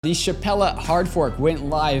The Shapella hard fork went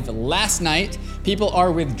live last night. People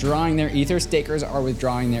are withdrawing their Ether. Stakers are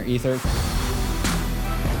withdrawing their Ether.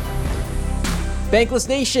 Bankless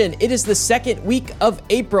Nation, it is the second week of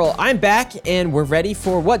April. I'm back and we're ready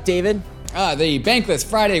for what, David? The Bankless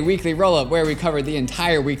Friday weekly roll-up, where we cover the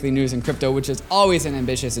entire weekly news in crypto, which is always an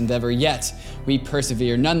ambitious endeavor, yet we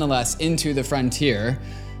persevere nonetheless into the frontier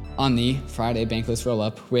on the Friday Bankless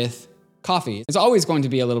roll-up with coffee. It's always going to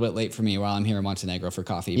be a little bit late for me while I'm here in Montenegro for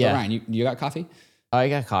coffee. Yeah. But Ryan, you got coffee? Oh, I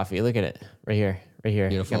got coffee. Look at it. Right here.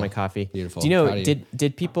 Beautiful. Got my coffee. Beautiful. Do you know,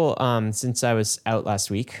 did people, since I was out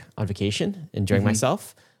last week on vacation, enjoying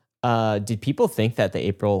myself, did people think that the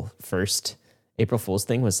April Fool's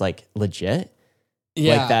thing was like legit?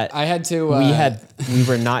 Yeah, like that I had to. We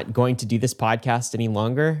were not going to do this podcast any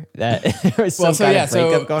longer. That there was some kind of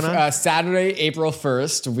breakup going on. Saturday, April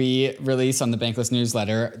 1st, we released on the Bankless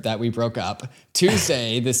newsletter that we broke up.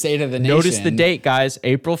 Tuesday, the State of the Nation. Notice the date, guys.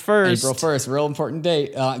 April 1st. April 1st, real important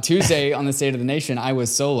date. Tuesday on the State of the Nation, I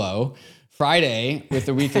was solo. Friday with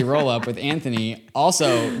the weekly roll up with Anthony.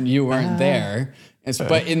 Also, you weren't there.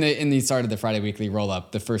 But in the start of the Friday weekly roll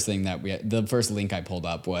up, the first link I pulled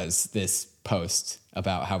up was this post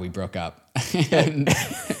about how we broke up, and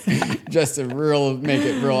just to make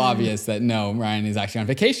it real obvious that no, Ryan is actually on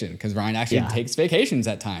vacation, because Ryan actually takes vacations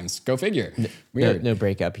at times. Go figure. Weird. No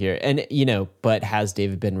breakup here. And but has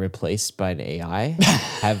David been replaced by an AI?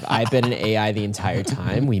 Have I been an AI the entire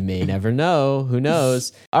time? We may never know. Who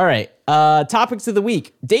knows? All right. Topics of the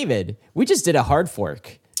week. David, we just did a hard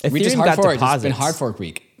fork. Ethereum we just hard fork. Deposits. It's been hard fork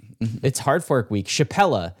week. It's hard fork week.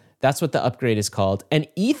 Shapella, that's what the upgrade is called. And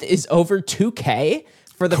ETH is over 2K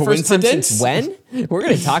for the first time since when? We're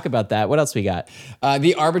going to talk about that. What else we got?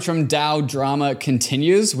 The Arbitrum DAO drama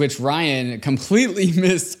continues, which Ryan completely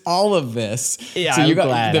missed all of this. Yeah, so I'm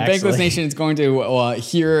glad, the actually. Bankless Nation is going to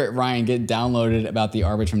hear Ryan get downloaded about the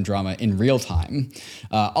Arbitrum drama in real time.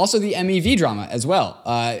 Also, the MEV drama as well.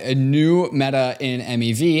 A new meta in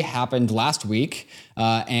MEV happened last week,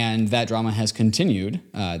 and that drama has continued.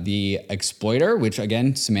 The exploiter, which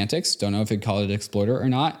again, semantics, don't know if you'd call it exploiter or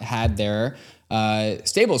not, had their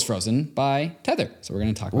stables frozen by Tether. So we're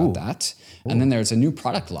going to talk about that. And then there's a new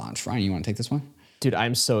product launch. Ryan, you want to take this one? Dude,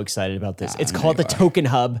 I'm so excited about this. It's called the Token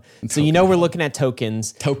Hub. So we're looking at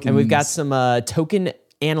tokens. And we've got some token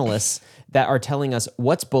analysts that are telling us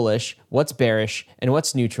what's bullish, what's bearish, and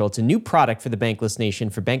what's neutral. It's a new product for the Bankless Nation,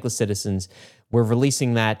 for Bankless citizens. We're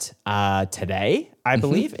releasing that today, I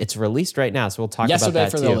believe. It's released right now, so we'll talk about that Yesterday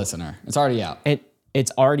for the listener. It's already out. It's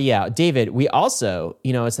already out. David, we also,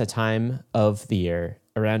 it's that time of the year,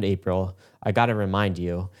 around April. I got to remind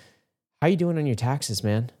you, how you doing on your taxes,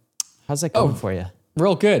 man? How's that going for you?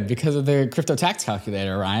 Real good, because of the crypto tax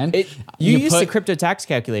calculator, Ryan. You use the crypto tax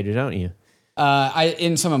calculator, don't you?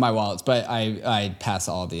 In some of my wallets, but I pass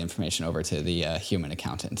all the information over to the human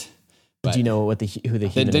accountant. But do you know who the human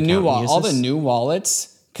accountant uses? All the new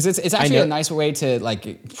wallets, because it's actually a nice way to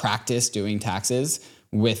like practice doing taxes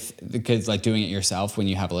because like doing it yourself when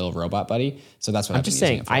you have a little robot buddy. So that's what I'm just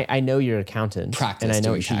saying. I know your accountant, practice, and I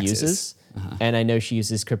know what she uses. And I know she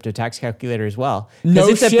uses crypto tax calculator as well. No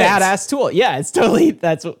it's shit. a badass tool. Yeah,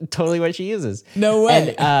 that's totally what she uses. No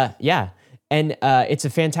way. And it's a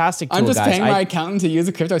fantastic tool, I'm just guys. paying my accountant to use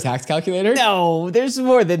a crypto tax calculator? No, there's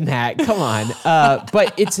more than that. Come on.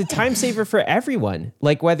 But it's a time saver for everyone.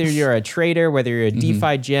 Like whether you're a trader, whether you're a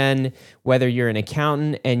DeFi gen, whether you're an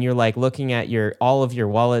accountant and you're like looking at all of your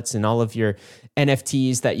wallets and all of your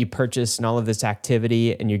NFTs that you purchased and all of this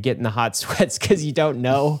activity, and you're getting the hot sweats because you don't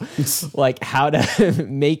know like how to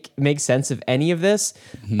make sense of any of this.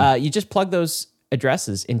 You just plug those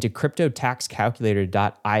addresses into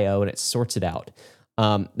cryptotaxcalculator.io and it sorts it out.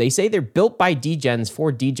 They say they're built by degens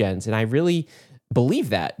for degens, and I really believe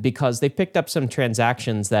that because they picked up some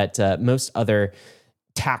transactions that most other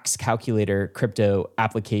tax calculator crypto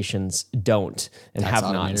applications don't and Tax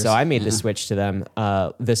have not. automators. So I made the switch to them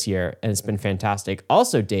this year, and it's been fantastic.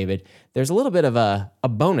 Also, David, there's a little bit of a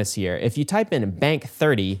bonus here. If you type in bank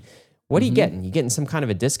 30, what are you getting? You getting some kind of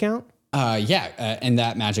a discount? And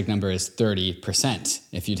that magic number is 30%,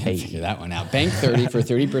 if you didn't figure that one out. Bank 30 for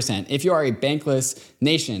 30%. If you are a Bankless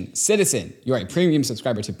Nation citizen, you are a premium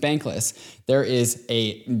subscriber to Bankless, there is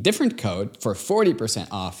a different code for 40%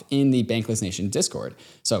 off in the Bankless Nation Discord.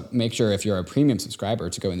 So make sure if you're a premium subscriber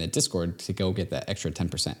to go in the Discord to go get that extra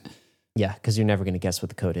 10%. Yeah, because you're never going to guess what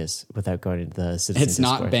the code is without going to the citizen It's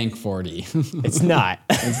Discord. not Bank 40. It's not.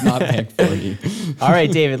 It's not Bank 40. All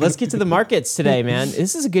right, David, let's get to the markets today, man.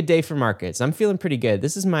 This is a good day for markets. I'm feeling pretty good.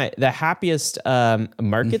 This is the happiest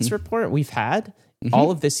markets report we've had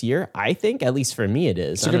all of this year, I think. At least for me it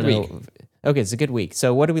is. It's a good week. Okay, it's a good week.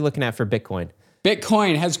 So what are we looking at for Bitcoin?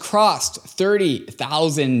 Bitcoin has crossed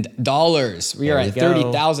 $30,000. We are at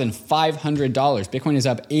 $30,500. Bitcoin is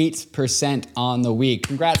up 8% on the week.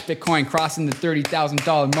 Congrats, Bitcoin, crossing the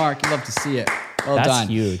 $30,000 mark. You love to see it. Well That's done.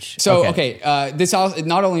 huge. So, this also,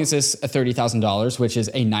 not only is this a $30,000, which is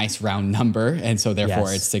a nice round number, and so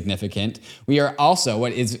therefore it's significant. We are also,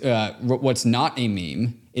 what's not a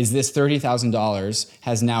meme is this $30,000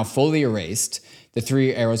 has now fully erased the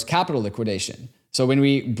Three Arrows Capital liquidation. So when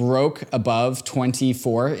we broke above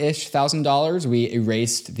 $24,000, we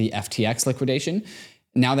erased the FTX liquidation.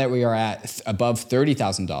 Now that we are at above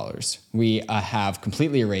 $30,000, we have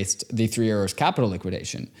completely erased the Three Arrows Capital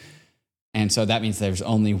liquidation. And so that means there's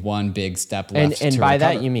only one big step left. And by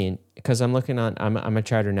that you mean, because I'm a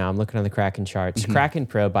charter now. I'm looking on the Kraken charts. Kraken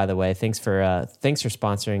Pro, by the way, thanks for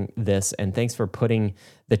sponsoring this, and thanks for putting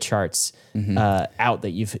the charts out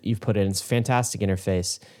that you've put in. It's a fantastic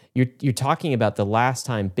interface. You're talking about the last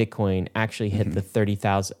time Bitcoin actually hit the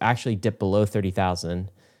 30,000, actually dipped below 30,000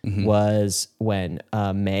 was when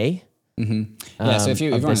May. Yeah, so if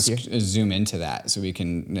you want to zoom into that, so we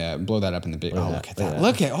can blow that up in the big. Look at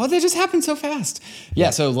that! They just happened so fast.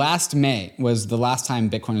 Yeah, so last May was the last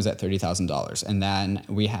time Bitcoin was at $30,000, and then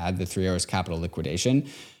we had the Three Arrows Capital liquidation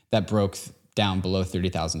that broke down below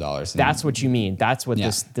 $30,000. That's what you mean. That's what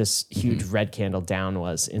this huge red candle down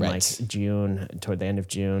was in like June, toward the end of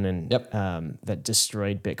June, and that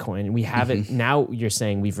destroyed Bitcoin. We have it now. You're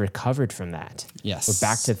saying we've recovered from that. Yes, we're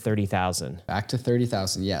back to 30,000. Back to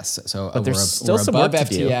 30,000. Yes. So but there's still some above work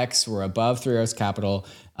to FTX. We're above Three Arrows Capital.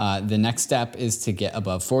 The next step is to get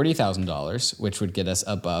above $40,000, which would get us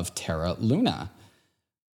above Terra Luna.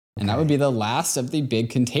 And that would be the last of the big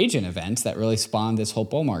contagion events that really spawned this whole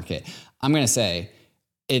bull market. I'm going to say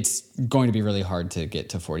it's going to be really hard to get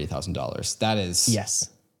to $40,000. That is,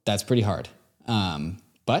 that's pretty hard.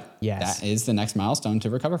 But that is the next milestone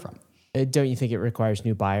to recover from. Don't you think it requires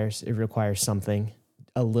new buyers? It requires something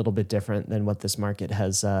a little bit different than what this market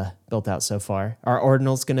has built out so far. Are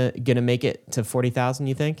ordinals gonna make it to 40,000?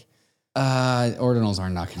 You think? Ordinals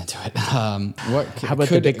are not going to do it. How about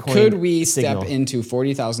the Bitcoin could we signal? step into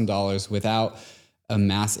 $40,000 without a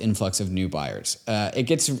mass influx of new buyers? It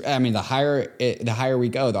gets. I mean, the higher we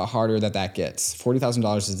go, the harder that gets.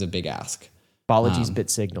 $40,000 is a big ask. Balaji's bit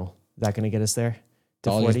signal, is that going to get us there?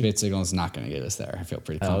 Balaji's bit signal is not going to get us there. I feel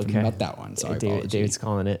pretty confident about that one. Sorry, David's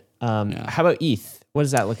calling it. How about ETH? What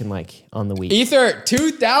is that looking like on the week? Ether,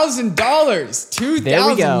 $2,000,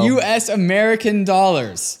 $2,000 US American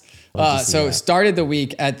dollars. So started the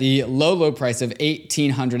week at the low price of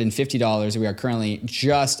 $1,850. We are currently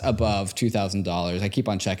just above $2,000. I keep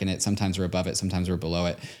on checking it. Sometimes we're above it. Sometimes we're below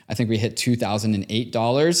it. I think we hit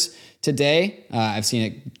 $2,008 today. I've seen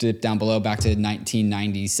it dip down below back to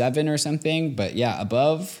 1997 or something. But yeah,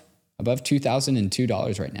 above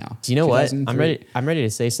 $2,002 right now. Do you know what? I'm ready to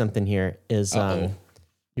say something here. You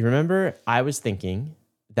remember I was thinking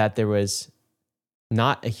that there was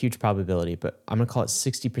not a huge probability, but I'm going to call it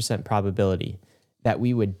 60% probability that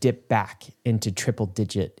we would dip back into triple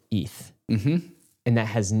digit ETH. And that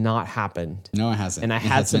has not happened. No, it hasn't. And I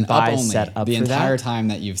had some buys set up the for entire that. time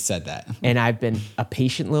that you've said that. And I've been a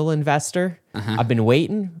patient little investor. I've been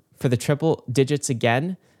waiting for the triple digits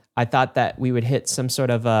again. I thought that we would hit some sort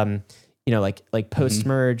of, like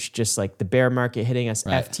post-merge, just like the bear market hitting us,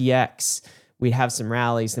 FTX. We'd have some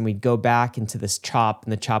rallies, then we'd go back into this chop,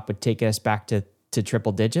 and the chop would take us back to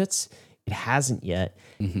triple digits. It hasn't yet.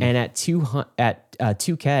 And at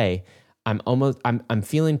 2K, I'm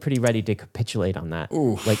feeling pretty ready to capitulate on that.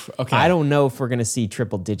 I don't know if we're going to see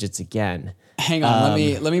triple digits again. Hang on,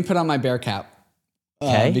 let me put on my bear cap.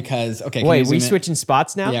 Okay. Wait, we switching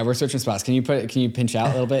spots now? Yeah, we're switching spots. Can you pinch out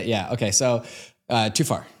a little bit? Yeah. Okay. So too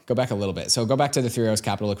far. Go back a little bit. So go back to the Three Arrows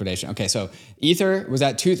Capital liquidation. Okay. So Ether was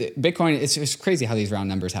at Bitcoin. It's crazy how these round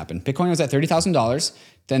numbers happen. Bitcoin was at $30,000.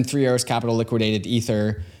 Then Three Arrows Capital liquidated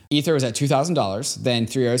Ether. Ether was at $2,000. Then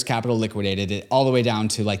Three Arrows Capital liquidated it all the way down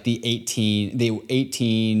to like the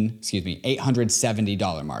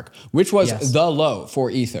 $870 mark, which was the low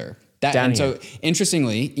for Ether. So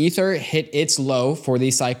interestingly, Ether hit its low for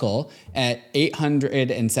the cycle at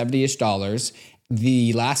 $870-ish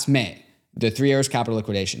the last May, the Three Arrows Capital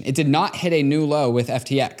liquidation. It did not hit a new low with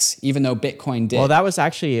FTX, even though Bitcoin did. Well, it was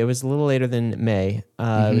a little later than May.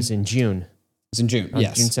 It was in June. It was in June,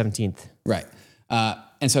 yes. June 17th. Right.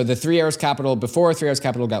 And so the Three Arrows Capital, before Three Arrows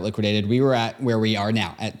Capital got liquidated, we were at where we are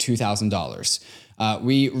now, at $2,000.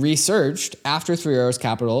 We resurged after Three Arrows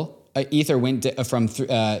Capital. Ether went from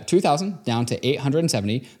 2,000 down to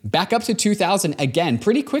 870, back up to 2,000 again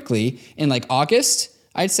pretty quickly in like August,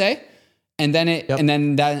 I'd say. And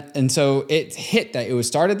then so it hit that it was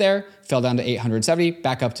started there, fell down to 870,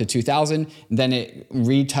 back up to 2000. Then it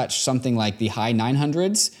retouched something like the high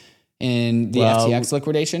 900s in the FTX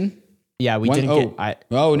liquidation. Yeah, we didn't get.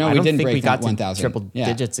 We didn't break that 1,000. Triple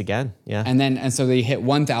digits again. Yeah. And so they hit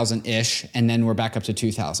 1,000 ish, and then we're back up to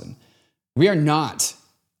 2,000. We are not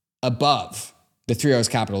above the Three Arrows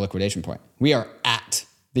Capital liquidation point. We are at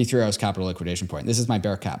the Three Arrows Capital liquidation point. This is my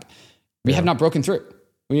bear cap. We have not broken through.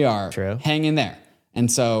 We are hanging there. And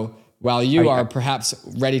so while you are perhaps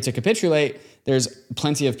ready to capitulate, there's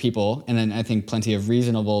plenty of people, and then I think plenty of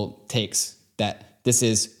reasonable takes that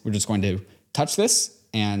we're just going to touch this,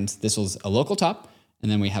 and this was a local top,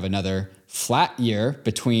 and then we have another flat year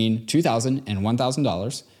between $2,000 and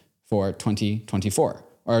 $1,000 for 2024,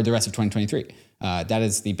 or the rest of 2023. That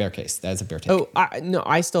is the bear case. That is a bear take.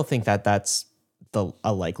 I still think that's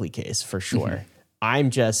a likely case for sure. Mm-hmm. I'm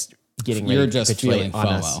just getting ready You're to just capitulate feeling on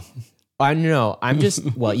FOMO. us. I know. I'm just,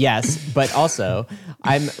 yes, but also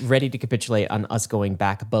I'm ready to capitulate on us going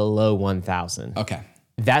back below 1,000. Okay.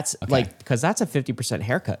 That's because that's a 50%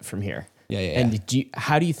 haircut from here. Yeah. And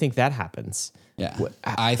how do you think that happens? Yeah,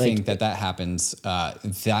 I think that happens.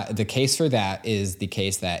 That the case for that is the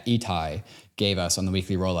case that ETH gave us on the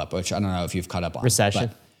weekly roll-up, which I don't know if you've caught up on.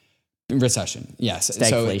 Recession, yes.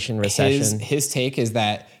 Stagflation, recession. His take is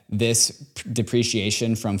that this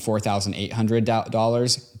depreciation from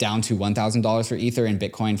 $4,800 down to $1,000 for Ether, and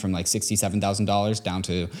Bitcoin from like $67,000 down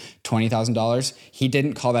to $20,000. He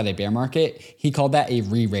didn't call that a bear market. He called that a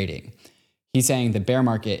re-rating. He's saying the bear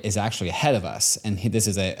market is actually ahead of us, and this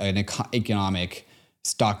is an economic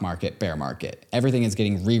stock market bear market. Everything is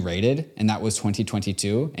getting re-rated, and that was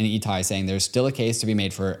 2022. And ETH is saying there's still a case to be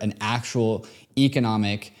made for an actual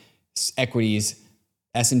economic equities,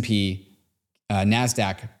 S&P,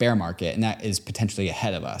 NASDAQ bear market, and that is potentially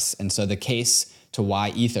ahead of us. And so the case to why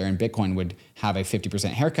Ether and Bitcoin would have a 50%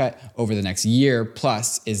 haircut over the next year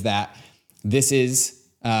plus is that this is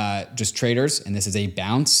just traders, and this is a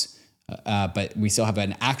bounce. But we still have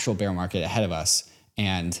an actual bear market ahead of us,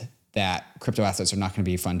 and that crypto assets are not going to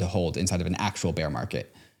be fun to hold inside of an actual bear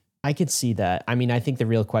market. I could see that. I mean, I think the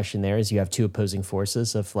real question there is you have two opposing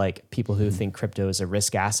forces of like people who think crypto is a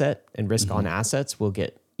risk asset, and risk on assets will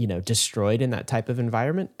get, destroyed in that type of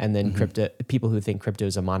environment. And then people who think crypto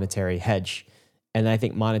is a monetary hedge. And I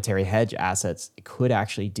think monetary hedge assets could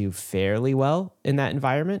actually do fairly well in that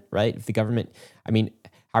environment, right? If the government, how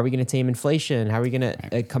are we going to tame inflation? How are we going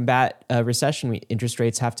to combat a recession? Interest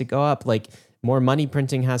rates have to go up. Like more money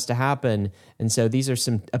printing has to happen. And so these are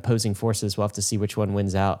some opposing forces. We'll have to see which one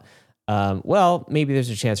wins out. Maybe there's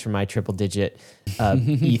a chance for my triple digit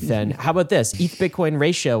ETH. And how about this? ETH Bitcoin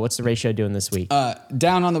ratio. What's the ratio doing this week?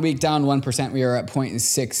 Down on the week, down 1%. We are at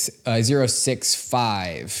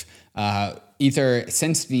 0.6065. Ether,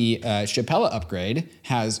 since the Shapella upgrade,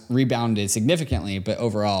 has rebounded significantly, but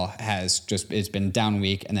overall it's been down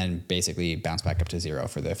week and then basically bounced back up to zero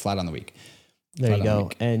for the flat on the week. There you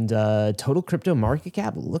go. And total crypto market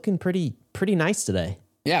cap looking pretty nice today.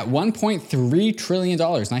 Yeah, $1.3 trillion.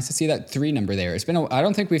 Nice to see that 3 number there. I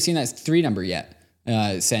don't think we've seen that 3 number yet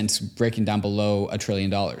since breaking down below $1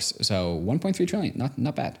 trillion. So 1.3 trillion,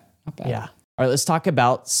 not bad. Not bad. Yeah. All right, let's talk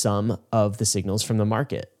about some of the signals from the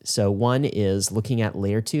market. So one is looking at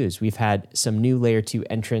layer 2s. We've had some new layer 2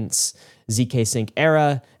 entrants, ZK Sync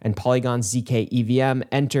Era and Polygon ZK EVM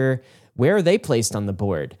enter. Where are they placed on the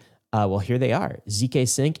board? Well, here they are. ZK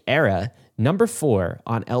Sync Era, number 4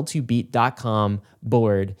 on L2Beat.com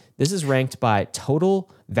board. This is ranked by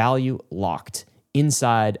total value locked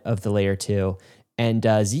inside of the layer 2. And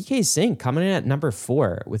ZK Sync coming in at number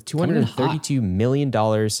 4 with $232 million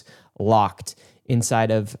locked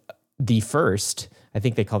inside of the first, I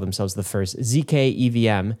think they call themselves the first ZK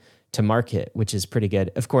EVM to market, which is pretty good.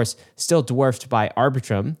 Of course, still dwarfed by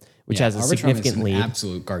Arbitrum, which has a significant lead.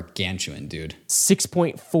 Absolute gargantuan, dude.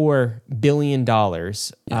 $6.4 billion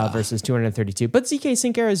versus 232. But ZK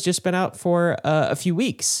Sync Era has just been out for a few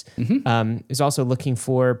weeks. Is also looking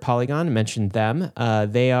for Polygon. I mentioned them.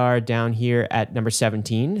 They are down here at number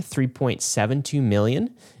 17, 3.72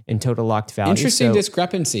 million in total locked value. Interesting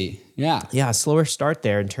discrepancy. Yeah. Yeah, slower start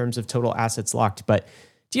there in terms of total assets locked. But,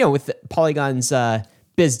 with Polygon's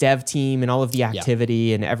biz dev team and all of the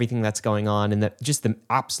activity and everything that's going on and just the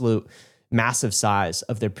absolute massive size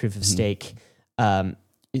of their proof of stake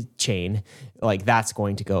chain, like that's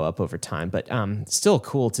going to go up over time. But still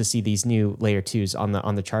cool to see these new layer 2s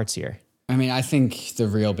on the charts here. I think the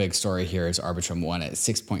real big story here is Arbitrum won at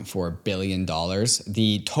 $6.4 billion.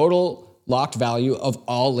 The total locked value of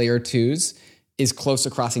all layer 2s is close to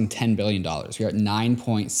crossing $10 billion. We're at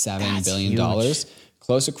 $9.7 billion.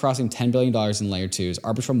 close to crossing $10 billion in layer 2s.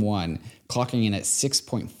 Arbitrum 1 clocking in at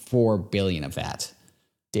 6.4 billion of that.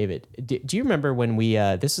 David, do you remember when we,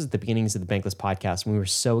 this is the beginnings of the Bankless podcast, when we were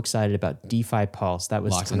so excited about DeFi Pulse? That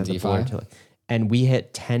was Locked kind in of the DeFi. board. And we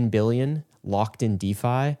hit 10 billion locked in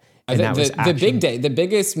DeFi. And that was the big day, the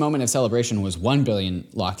biggest moment of celebration was 1 billion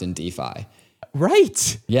locked in DeFi.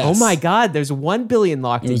 Right. Yes. Oh my God. There's 1 billion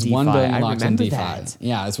locked in DeFi. 1 billion I locked in remember DeFi. that.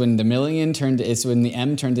 Yeah, it's when it's when the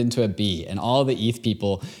M turned into a B, and all the ETH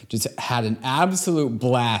people just had an absolute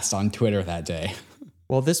blast on Twitter that day.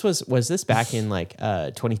 Well, was this back in like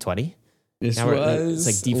 2020? This Now was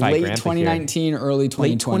it's like DeFi late grandpa 2019, early 2020.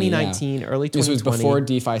 Late 2019, early 2020. This was before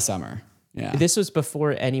DeFi summer. Yeah. This was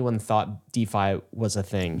before anyone thought DeFi was a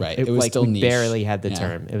thing. Right. It was still we niche. barely had the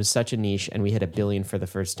term. It was such a niche, and we hit 1 billion for the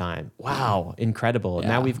first time. Wow, incredible! Yeah,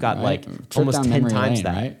 Now we've got right? like Trip almost down 10 memory times lane,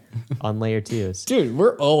 that right? on layer 2s. Dude,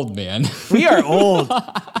 we're old, man. We are old.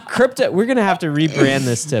 Crypto. We're gonna have to rebrand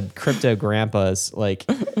this to Crypto Grandpas. Like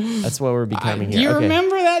that's what we're becoming Do here. you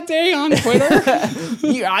remember that day on Twitter?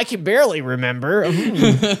 I can barely remember.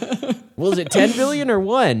 Was it 10 billion or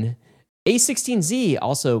 1? A16Z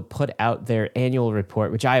also put out their annual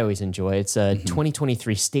report, which I always enjoy. It's a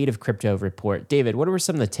 2023 State of Crypto report. David, what were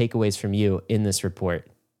some of the takeaways from you in this report?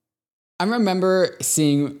 I remember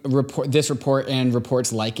seeing this report and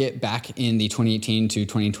reports like it back in the 2018 to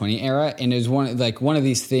 2020 era, and it was one of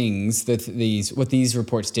these things that what these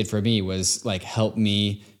reports did for me was like help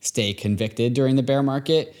me stay convicted during the bear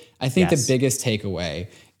market. I think the biggest takeaway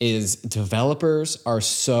is developers are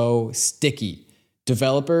so sticky.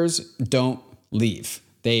 Developers don't leave.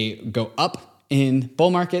 They go up in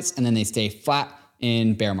bull markets and then they stay flat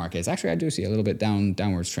in bear markets. Actually, I do see a little bit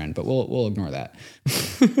downwards trend, but we'll ignore that.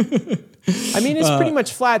 I mean, it's pretty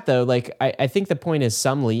much flat though. Like I think the point is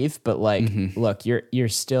some leave, but like, look, you're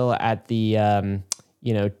still at the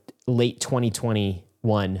late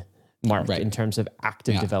 2021 mark in terms of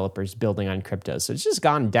active developers building on crypto. So it's just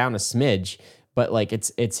gone down a smidge, but like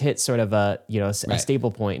it's hit sort of a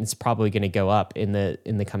stable point, and it's probably going to go up in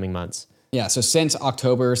the coming months. Yeah, so since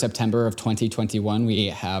September of 2021, we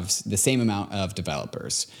have the same amount of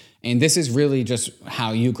developers. And this is really just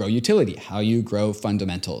how you grow utility, how you grow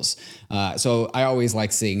fundamentals. So I always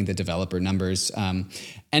like seeing the developer numbers.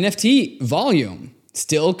 NFT volume,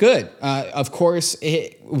 still good. Of course,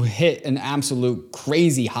 it hit an absolute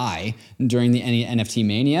crazy high during the NFT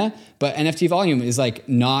mania, but NFT volume is like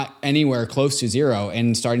not anywhere close to zero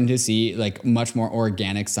and starting to see like much more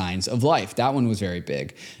organic signs of life. That one was very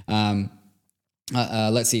big.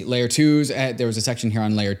 Let's see, layer 2s. There was a section here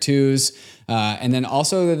on layer 2s. And then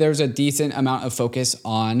also there's a decent amount of focus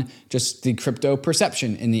on just the crypto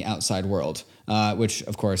perception in the outside world, which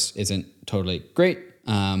of course isn't totally great.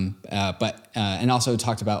 And also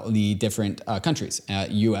talked about the different countries.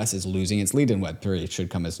 US is losing its lead in Web3. It should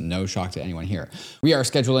come as no shock to anyone here. We are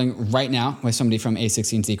scheduling right now with somebody from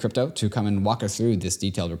A16Z Crypto to come and walk us through this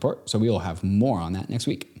detailed report. So we will have more on that next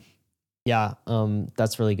week. Yeah,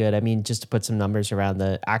 that's really good. I mean, just to put some numbers around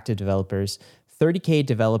the active developers, 30K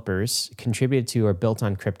developers contributed to or built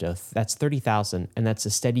on crypto. That's 30,000, and that's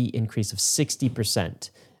a steady increase of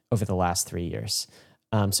 60% over the last 3 years.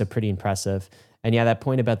 So pretty impressive. And yeah, that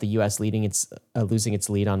point about the US losing its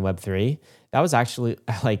lead on Web3, that was actually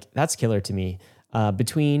that's killer to me.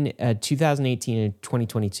 Between 2018 and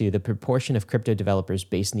 2022, the proportion of crypto developers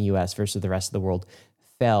based in the US versus the rest of the world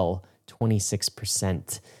fell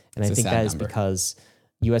 26%. And I think that is because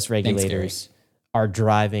U.S. regulators are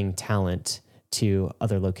driving talent to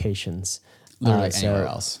other locations. Literally anywhere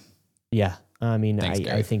else. Yeah. I mean,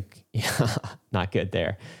 I think not good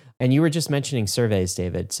there. And you were just mentioning surveys,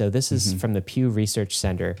 David. So this is from the Pew Research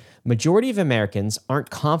Center. Majority of Americans aren't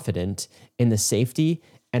confident in the safety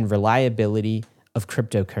and reliability of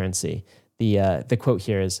cryptocurrency. The quote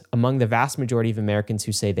here is, among the vast majority of Americans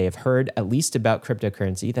who say they have heard at least about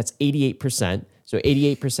cryptocurrency, that's 88%. So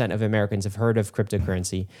 88% of Americans have heard of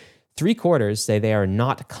cryptocurrency. 3/4 say they are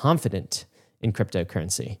not confident in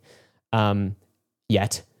cryptocurrency.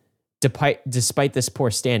 Yet, despite this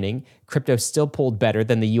poor standing, crypto still pulled better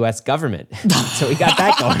than the U.S. government. So we got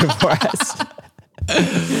that going for us.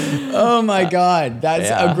 Oh my God. That's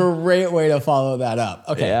a great way to follow that up.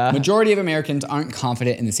 Okay. Yeah. Majority of Americans aren't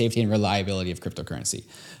confident in the safety and reliability of cryptocurrency.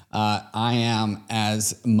 I am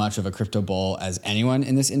as much of a crypto bull as anyone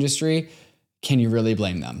in this industry. Can you really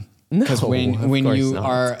blame them? Because when you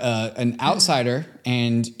are an outsider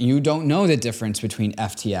and you don't know the difference between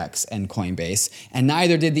FTX and Coinbase, and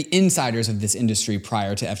neither did the insiders of this industry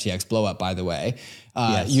prior to FTX blow up, by the way,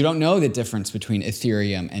 You don't know the difference between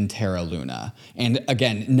Ethereum and Terra Luna. And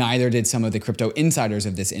again, neither did some of the crypto insiders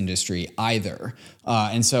of this industry either.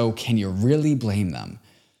 And so can you really blame them?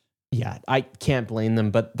 Yeah, I can't blame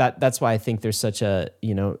them, but that's why I think there's such an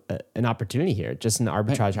opportunity here, just an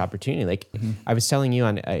arbitrage opportunity. Like I was telling you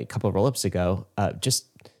on a couple of rollups ago,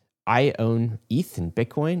 I own ETH and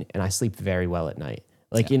Bitcoin, and I sleep very well at night,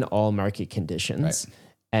 in all market conditions. Right.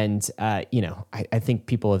 And I think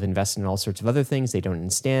people have invested in all sorts of other things. They don't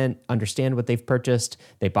understand what they've purchased.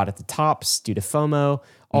 They bought at the tops due to FOMO,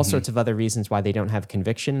 all sorts of other reasons why they don't have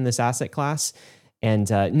conviction in this asset class. And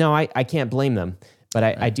no, I can't blame them.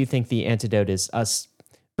 But I do think the antidote is us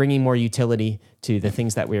bringing more utility to the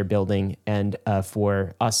things that we're building, and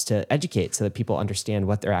for us to educate so that people understand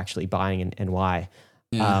what they're actually buying and why.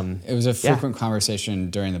 Yeah. It was a frequent conversation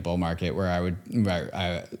during the bull market where I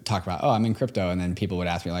talk about, I'm in crypto. And then people would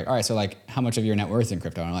ask me like, all right, so like how much of your net worth in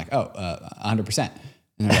crypto? And I'm like, 100%.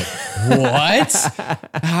 And they're like, what?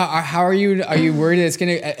 How are you worried that it's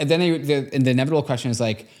going to, and then the inevitable question is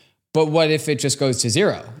like, but what if it just goes to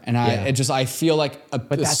zero? And I feel like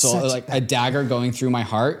a dagger going through my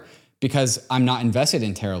heart, because I'm not invested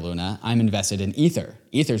in Terra Luna. I'm invested in Ether.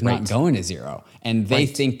 Ether's not going to zero. And they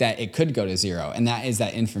think that it could go to zero. And that is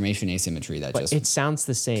that information asymmetry it sounds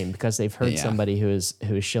the same, because they've heard somebody who is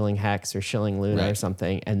shilling Hex or shilling Luna or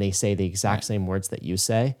something, and they say the exact same words that you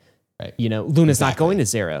say. Right. Luna's not going to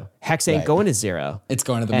zero. Hex ain't going to zero. It's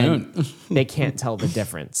going to the moon. They can't tell the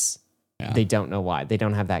difference. Yeah. They don't know why. They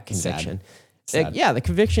don't have that conviction. Sad. The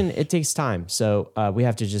conviction, it takes time. So we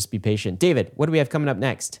have to just be patient. David, what do we have coming up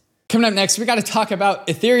next? Coming up next, we got to talk about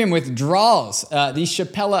Ethereum withdrawals. The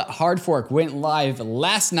Shapella hard fork went live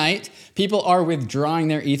last night. People are withdrawing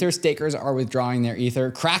their Ether. Stakers are withdrawing their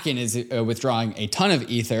Ether. Kraken is withdrawing a ton of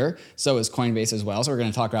Ether. So is Coinbase as well. So we're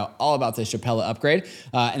going to talk all about the Shapella upgrade.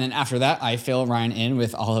 And then after that, I fill Ryan in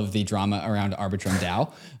with all of the drama around Arbitrum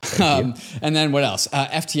DAO. And then what else?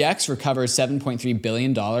 FTX recovers $7.3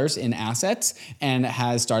 billion in assets and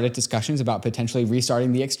has started discussions about potentially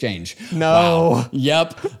restarting the exchange. No. Wow.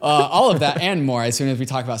 Yep. All of that and more as soon as we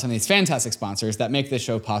talk about some of these fantastic sponsors that make this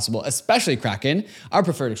show possible, especially Kraken, our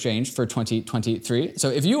preferred exchange for 2023. So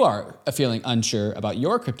if you are feeling unsure about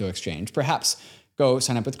your crypto exchange, perhaps go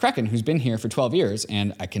sign up with Kraken, who's been here for 12 years,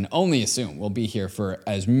 and I can only assume will be here for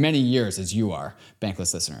as many years as you are,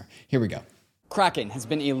 Bankless listener. Here we go. Kraken has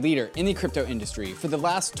been a leader in the crypto industry for the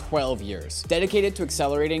last 12 years. Dedicated to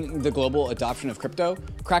accelerating the global adoption of crypto,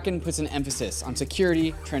 Kraken puts an emphasis on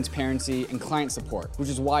security, transparency, and client support, which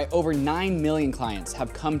is why over 9 million clients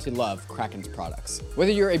have come to love Kraken's products.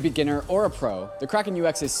 Whether you're a beginner or a pro, the Kraken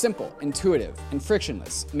UX is simple, intuitive, and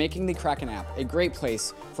frictionless, making the Kraken app a great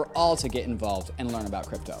place for all to get involved and learn about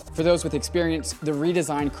crypto. For those with experience, the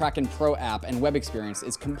redesigned Kraken Pro app and web experience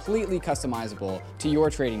is completely customizable to your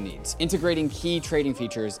trading needs, integrating key trading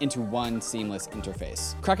features into one seamless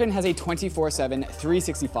interface. Kraken has a 24/7,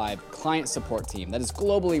 365 client support team that is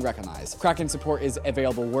globally recognized. Kraken support is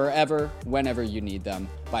available wherever, whenever you need them,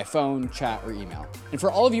 by phone, chat, or email. And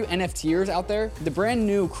for all of you NFTers out there, the brand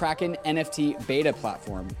new Kraken NFT beta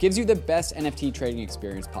platform gives you the best NFT trading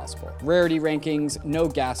experience possible. Rarity rankings, no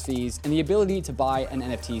gas fees, and the ability to buy an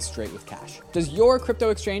NFT straight with cash. Does your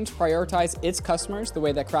crypto exchange prioritize its customers the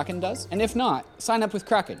way that Kraken does? And if not, sign up with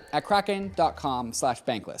Kraken at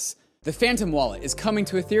kraken.com/bankless. The Phantom wallet is coming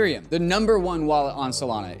to Ethereum. The #1 wallet on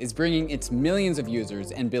Solana is bringing its millions of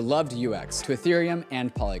users and beloved UX to Ethereum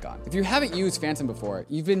and Polygon. If you haven't used Phantom before,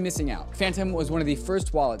 you've been missing out. Phantom was one of the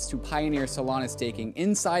first wallets to pioneer Solana staking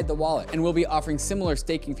inside the wallet and will be offering similar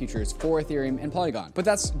staking features for Ethereum and Polygon. But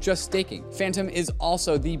that's just staking. Phantom is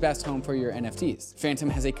also the best home for your NFTs. Phantom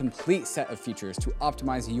has a complete set of features to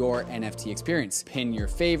optimize your NFT experience. Pin your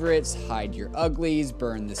favorites, hide your uglies,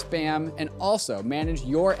 burn the spam, and also manage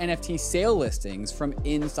your NFT sale listings from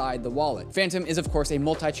inside the wallet. Phantom is of course a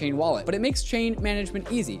multi-chain wallet, but it makes chain management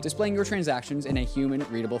easy, displaying your transactions in a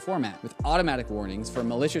human-readable format with automatic warnings for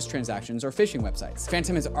malicious transactions or phishing websites.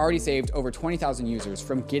 Phantom has already saved over 20,000 users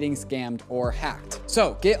from getting scammed or hacked.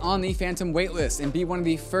 So get on the Phantom waitlist and be one of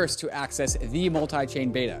the first to access the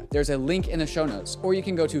multi-chain beta. There's a link in the show notes, or you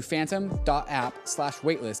can go to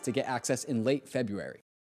phantom.app/waitlist to get access in late February.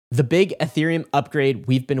 The big Ethereum upgrade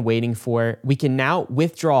we've been waiting for. We can now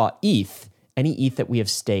withdraw ETH, any ETH that we have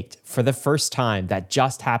staked, for the first time. That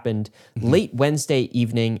just happened late Wednesday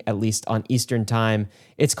evening, at least on Eastern time.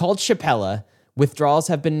 It's called Shapella. Withdrawals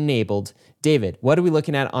have been enabled. David, what are we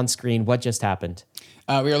looking at on screen? What just happened?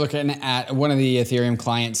 We are looking at one of the Ethereum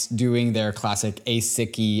clients doing their classic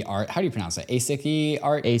ASIC art. How do you pronounce it? ASIC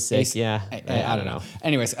art? ASIC, yeah. I don't know.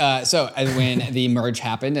 Anyways, so when the merge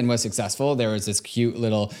happened and was successful, there was this cute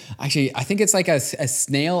little, actually, I think it's like a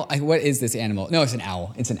snail. What is this animal? No, it's an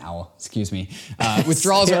owl. It's an owl. Excuse me.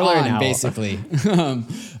 Withdrawals are on, basically.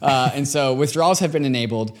 And so withdrawals have been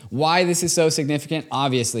enabled. Why this is so significant,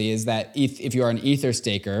 obviously, is that if you are an Ether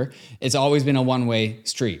staker, it's always been a one-way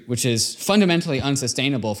street, which is fundamentally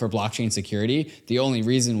unsustainable for blockchain security. The only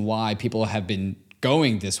reason why people have been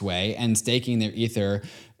going this way and staking their Ether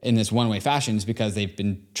in this one-way fashion is because they've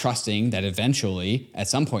been trusting that eventually, at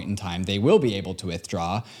some point in time, they will be able to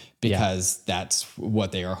withdraw because that's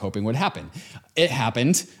what they are hoping would happen. It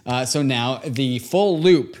happened. So now the full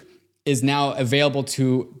loop is now available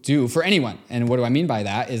to do for anyone. And what do I mean by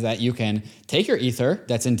that is that you can take your Ether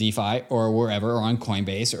that's in DeFi or wherever, or on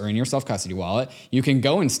Coinbase or in your self-custody wallet. You can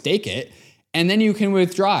go and stake it, and then you can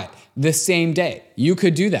withdraw it the same day. You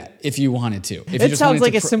could do that if you wanted to. If it sounds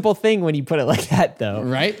like a simple thing when you put it like that, though.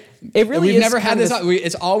 Right? It really We've is never had this.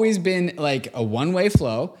 It's always been like a one-way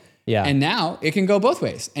flow. Yeah. And now it can go both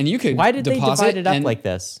ways. And you could Why did they divide it up like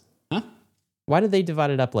this? Huh? Why did they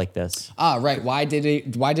divide it up like this? Right. Why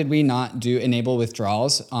did we not enable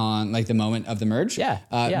withdrawals on like the moment of the merge? Yeah.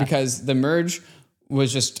 Because the merge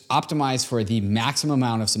was just optimized for the maximum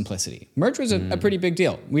amount of simplicity. Merge was a pretty big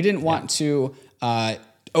deal. We didn't want to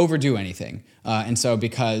overdo anything. And so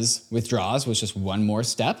because withdrawals was just one more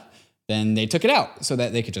step, then they took it out so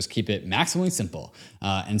that they could just keep it maximally simple.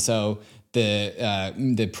 And so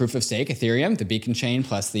the proof of stake Ethereum, the beacon chain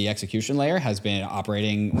plus the execution layer has been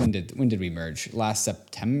operating. When did we merge? Last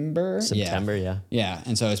September? September, yeah. Yeah.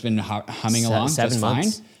 And so it's been humming along 7 just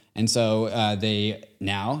months. fine. And so they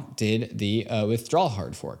now did the withdrawal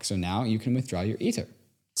hard fork. So now you can withdraw your Ether.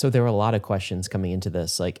 So there were a lot of questions coming into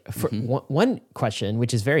this. Like for one question,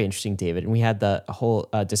 which is very interesting, David, and we had the whole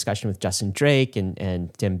discussion with Justin Drake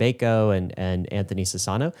and Tim Bako and Anthony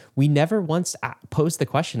Sassano. We never once posed the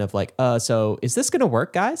question of like, so is this going to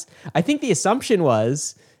work, guys? I think the assumption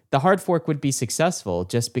was the hard fork would be successful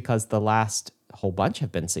just because the last whole bunch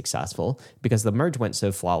have been successful because the merge went so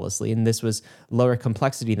flawlessly, and this was lower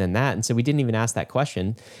complexity than that. And so we didn't even ask that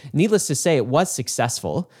question. Needless to say, it was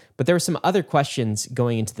successful, but there were some other questions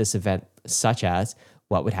going into this event, such as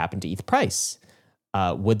what would happen to ETH price?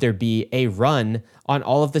 Would there be a run on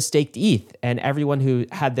all of the staked ETH and everyone who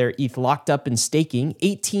had their ETH locked up in staking?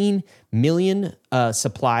 18 million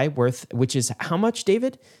supply worth, which is how much,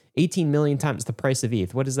 David? 18 million times the price of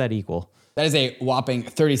ETH. What does that equal? That is a whopping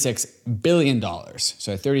 $36 billion.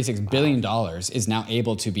 So $36 billion is now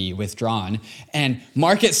able to be withdrawn, and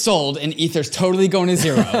market sold, and Ether's totally going to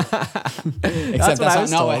zero. Except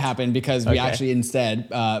that's not what happened, because we actually instead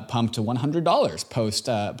pumped to $100 post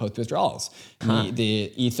withdrawals.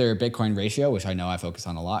 The Ether Bitcoin ratio, which I know I focus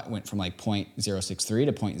on a lot, went from like 0.063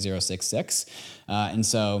 to 0.066. And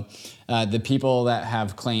so the people that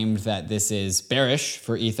have claimed that this is bearish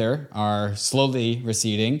for Ether are slowly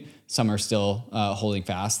receding. Some are still holding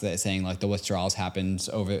fast, that saying like the withdrawals happens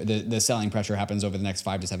over the selling pressure happens over the next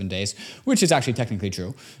 5 to 7 days, which is actually technically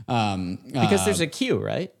true. Because there's a queue,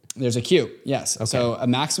 right? There's a queue, yes. Okay. So a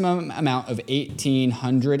maximum amount of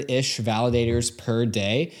 1,800-ish validators per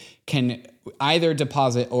day can either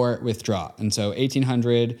deposit or withdraw. And so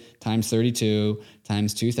 1,800 times 32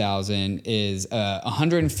 times 2,000 is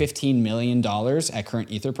 $115 million at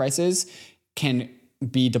current Ether prices can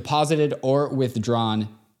be deposited or withdrawn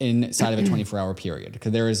inside of a 24-hour period,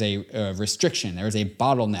 because there is a restriction, there is a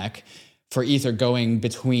bottleneck for Ether going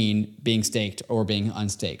between being staked or being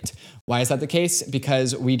unstaked. Why is that the case?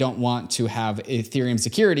 Because we don't want to have Ethereum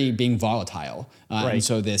security being volatile. Right. And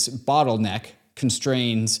so this bottleneck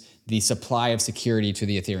constrains the supply of security to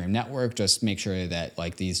the Ethereum network. Just make sure that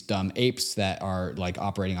like these dumb apes that are like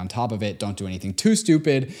operating on top of it don't do anything too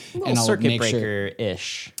stupid. And I'll circuit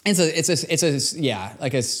breaker-ish. It's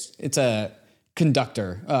a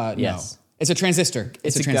conductor. Yes. No, it's a transistor.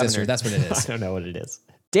 It's a transistor. Governor. That's what it is. I don't know what it is.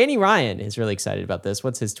 Danny Ryan is really excited about this.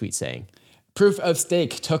 What's his tweet saying? Proof of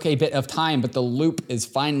stake took a bit of time, but the loop is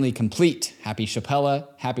finally complete. Happy Shapella,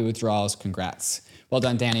 happy withdrawals, congrats. Well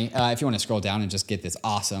done, Danny. If you want to scroll down and just get this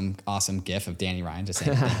awesome GIF of Danny Ryan just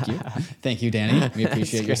saying thank you. Thank you, Danny. We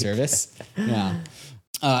appreciate your service. Yeah.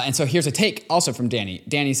 And so here's a take also from Danny.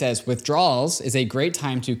 Danny says, withdrawals is a great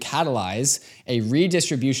time to catalyze a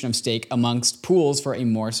redistribution of stake amongst pools for a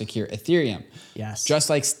more secure Ethereum. Yes. Just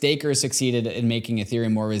like stakers succeeded in making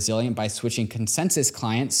Ethereum more resilient by switching consensus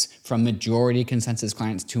clients from majority consensus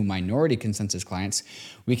clients to minority consensus clients,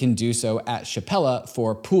 we can do so at Shapella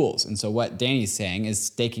for pools. And so what Danny's saying is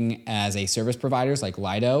staking as a service providers like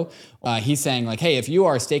Lido. He's saying like, hey, if you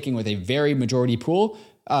are staking with a very majority pool,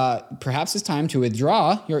 perhaps it's time to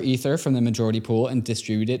withdraw your Ether from the majority pool and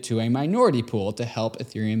distribute it to a minority pool to help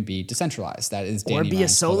Ethereum be decentralized. That is Danny Or be a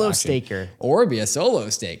Ryan's call to solo action. staker. Or be a solo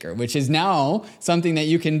staker, which is now something that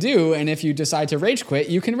you can do. And if you decide to rage quit,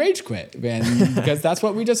 you can rage quit, and because that's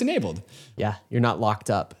what we just enabled. Yeah, you're not locked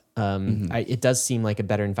up. It does seem like a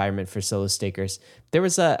better environment for solo stakers. There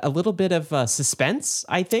was a little bit of suspense,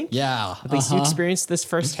 I think. Yeah. At least you experienced this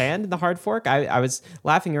firsthand in the hard fork. I was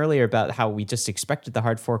laughing earlier about how we just expected the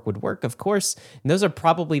hard fork would work, of course. And those are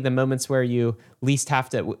probably the moments where you least have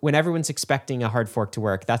to, when everyone's expecting a hard fork to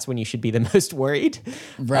work, that's when you should be the most worried.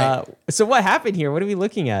 Right. So what happened here? What are we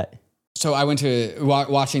looking at? So I went to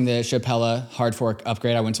watching the Shapella hard fork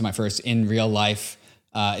upgrade. I went to my first in real life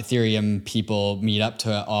Ethereum people meet up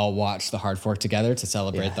to all watch the hard fork together to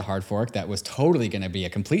celebrate the hard fork. That was totally going to be a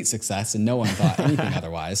complete success, and no one thought anything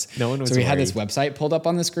otherwise. No one was So we had worried. this website pulled up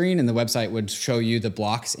on the screen, and the website would show you the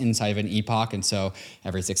blocks inside of an epoch. And so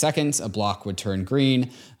every 6 seconds, a block would turn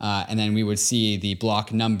green, and then we would see the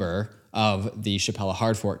block number of the Shapella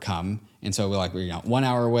hard fork come. And so we're 1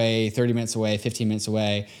 hour away, 30 minutes away, 15 minutes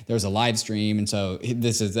away. There was a live stream. And so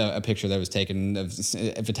this is a picture that was taken of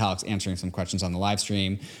Vitalik's answering some questions on the live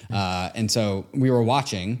stream. And so we were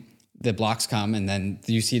watching the blocks come, and then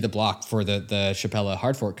you see the block for the Shapella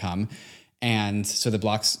hard fork come. And so the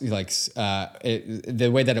blocks, the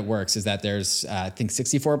way that it works is that there's, I think,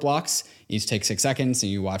 64 blocks. Each take 6 seconds,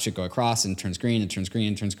 and you watch it go across and turns green, and turns green,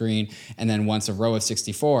 and turns green. And then once a row of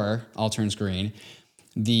 64 all turns green,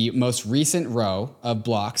 the most recent row of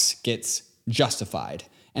blocks gets justified.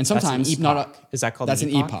 And sometimes That's an epoch. Is that called that's an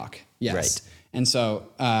an epoch? epoch? Yes. Right. And so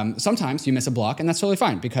sometimes you miss a block, and that's totally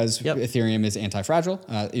fine because Ethereum is anti-fragile.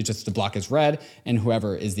 It's just the block is red, and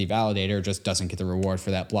whoever is the validator just doesn't get the reward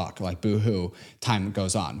for that block. Like boo-hoo, time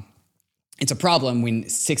goes on. It's a problem when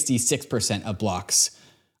 66% of blocks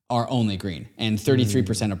are only green and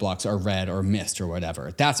 33% of blocks are red or missed or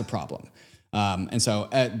whatever. That's a problem. And so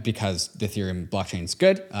because the Ethereum blockchain is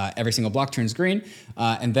good, every single block turns green.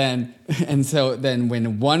 And so then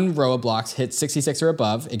when one row of blocks hits 66 or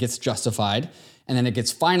above, it gets justified. And then it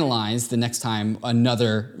gets finalized the next time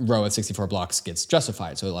another row of 64 blocks gets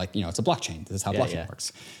justified. So it's a blockchain. This is how blockchain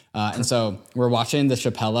works. And so we're watching the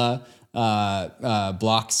Shapella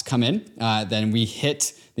blocks come in. Then we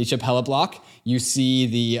hit the Shapella block. You see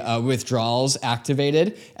the withdrawals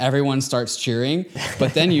activated. Everyone starts cheering.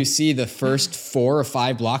 But then you see the first 4 or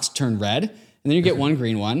 5 blocks turn red. And then you get one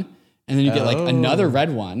green one. And then you get another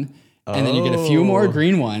red one. And then you get a few more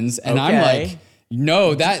green ones. And I'm like,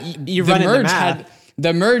 no,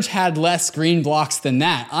 the merge had less green blocks than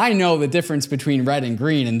that. I know the difference between red and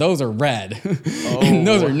green, and those are red. And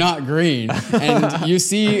those are not green. And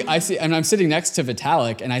and I'm sitting next to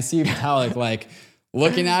Vitalik, and I see Vitalik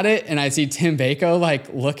looking at it, and I see Tim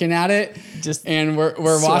Bako looking at it, and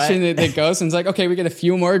we're watching it goes, and it's like, okay, we get a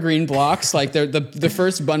few more green blocks. The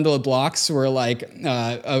first bundle of blocks were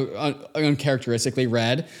uncharacteristically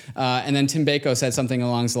red, and then Tim Bako said something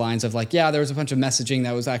along the lines of there was a bunch of messaging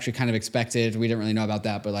that was actually kind of expected. We didn't really know about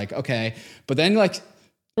that, but okay. But then there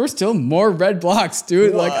were still more red blocks,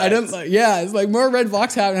 dude. What? It's more red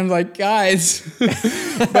blocks happening. I'm like, guys,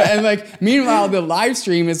 meanwhile the live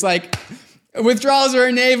stream is withdrawals are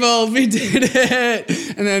enabled. We did it.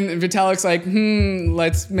 And then Vitalik's like,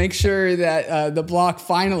 let's make sure that the block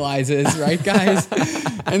finalizes, right, guys?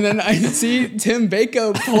 And then I see Tim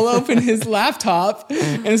Bako pull open his laptop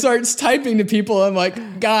and starts typing to people. I'm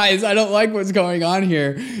like, guys, I don't like what's going on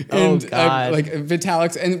here. And God.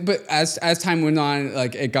 Vitalik's, but as time went on,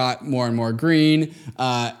 it got more and more green.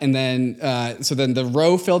 And then the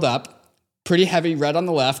row filled up, pretty heavy red on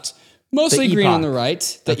the left, mostly green on the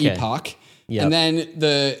right, epoch. Yep. And then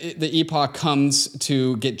the epoch comes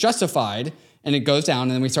to get justified, and it goes down,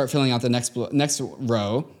 and then we start filling out the next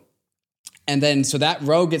row. And then so that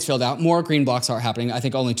row gets filled out. More green blocks are happening. I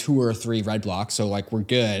think only 2 or 3 red blocks, so we're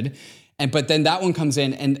good. But then that one comes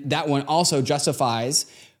in, and that one also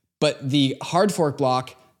justifies, but the hard fork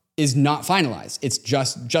block is not finalized. It's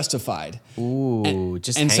just justified. Ooh,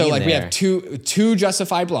 and so we have two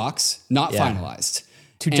justified blocks not finalized.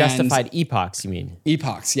 To justified epochs, you mean?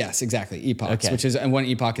 Epochs, yes, exactly. Epochs, Okay. and one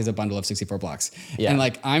epoch is a bundle of 64 blocks. Yeah. And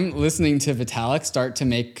like I'm listening to Vitalik start to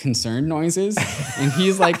make concerned noises, and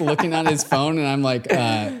he's like looking on his phone, and I'm like,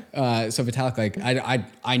 so Vitalik, like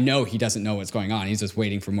I know he doesn't know what's going on. He's just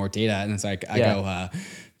waiting for more data, and it's like I go,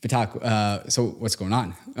 Vitalik, so what's going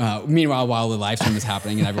on? Meanwhile, while the live stream is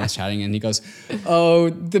happening and everyone's chatting, and he goes, "Oh,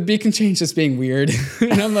 the beacon chain's just being weird,"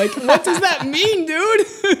 and I'm like, "What does that mean,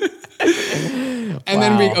 dude?" And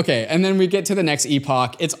then we get to the next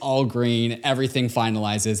epoch. It's all green. Everything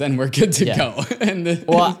finalizes, and we're good to go. And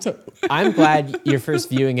I'm glad your first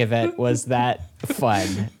viewing event was that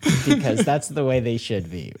fun, because that's the way they should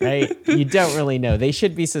be, right? You don't really know. They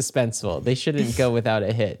should be suspenseful. They shouldn't go without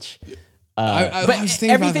a hitch. But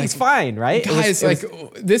everything's fine, right? Guys,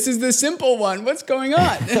 this is the simple one. What's going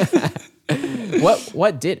on? What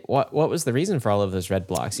was the reason for all of those red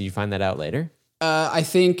blocks? Did you find that out later? I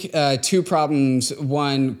think two problems.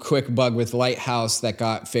 One quick bug with Lighthouse that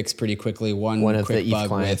got fixed pretty quickly. One of quick the ETH bug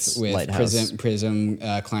clients, with Prism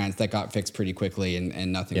clients that got fixed pretty quickly,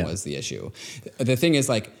 and nothing was the issue. The thing is,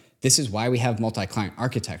 like, this is why we have multi-client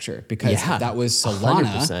architecture, because if that was Solana,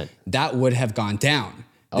 100%. that would have gone down.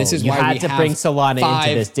 This is you why had we to have bring Solana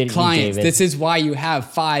into this, didn't clients. you, David? This is why you have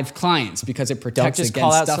 5 clients, because it protects Don't just against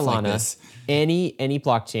call out stuff Solana. like this. Any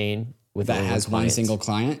blockchain with That only has one client, single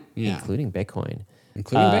client, including Bitcoin.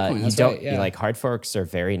 Bitcoin. That's right. Yeah. Like hard forks are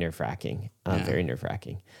very nerve-wracking. Very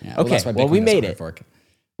nerve-wracking. Yeah, okay, that's why well, we Bitcoin made doesn't it. fork.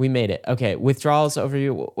 We made it. Okay, withdrawals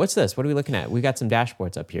overview. What's this? What are we looking at? We got some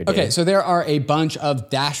dashboards up here, David. Okay, so there are a bunch of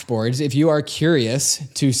dashboards. If you are curious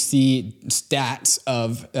to see stats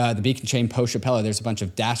of the Beacon Chain post Shapella, there's a bunch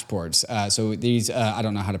of dashboards. So these, I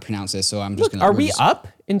don't know how to pronounce this, so I'm just going to... Are we up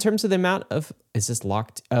in terms of the amount of... Is this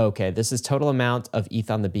locked? Oh, okay, this is total amount of ETH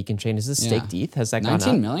on the Beacon Chain. Is this staked ETH? Has that gone up?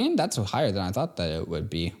 19 million? That's higher than I thought that it would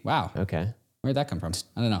be. Wow. Okay. Where'd that come from?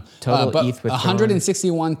 I don't know. Total but ETH withdrawn.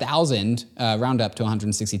 161,000, round up to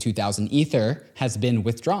 162,000 Ether has been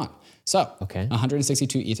withdrawn. So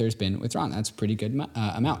 162 Ether has been withdrawn. That's a pretty good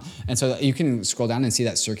amount. And so you can scroll down and see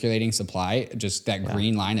that circulating supply, just that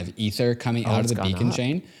green line of Ether coming out of the Beacon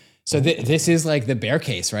chain. So this is like the bear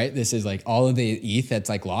case, right? This is like all of the ETH that's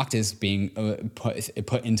like locked is being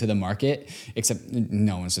put into the market, except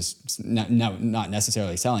no one's just not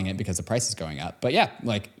necessarily selling it because the price is going up. But yeah,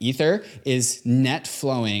 like Ether is net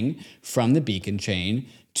flowing from the Beacon chain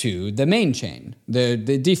to the main chain, the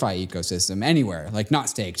DeFi ecosystem, anywhere, like not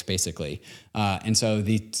staked basically. And so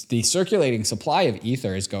the circulating supply of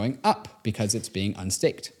Ether is going up because it's being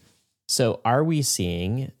unstaked. So are we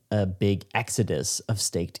seeing a big exodus of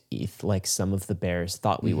staked ETH like some of the bears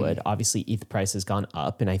thought we would? Obviously, ETH price has gone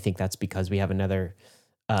up, and I think that's because we have another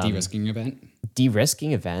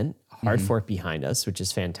de-risking event, hard fork behind us, which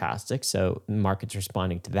is fantastic. So the market's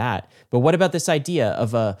responding to that. But what about this idea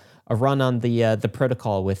of a run on the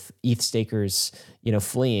protocol with ETH stakers,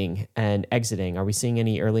 fleeing and exiting? Are we seeing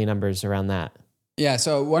any early numbers around that? Yeah,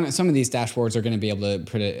 so some of these dashboards are going to be able to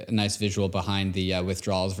put a nice visual behind the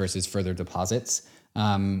withdrawals versus further deposits.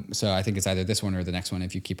 So I think it's either this one or the next one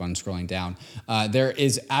if you keep on scrolling down. There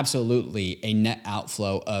is absolutely a net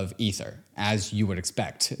outflow of Ether, as you would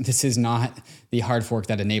expect. This is not the hard fork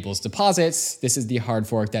that enables deposits. This is the hard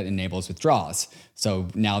fork that enables withdrawals. So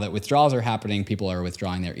now that withdrawals are happening, people are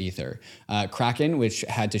withdrawing their Ether. Kraken, which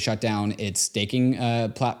had to shut down its staking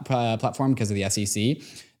platform because of the SEC,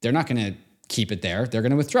 they're not going to keep it there. They're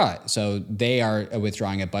going to withdraw it. So they are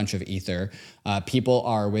withdrawing a bunch of Ether. People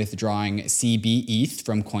are withdrawing CB ETH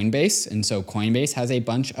from Coinbase. And so Coinbase has a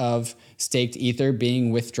bunch of staked Ether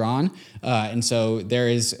being withdrawn. And so there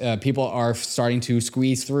is, people are starting to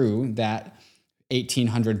squeeze through that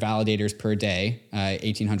 1,800 validators per day,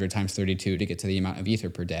 1,800 times 32 to get to the amount of Ether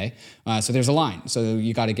per day. So there's a line. So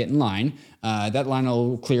you got to get in line. That line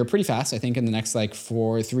will clear pretty fast, I think, in the next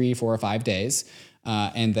 4 or 5 days.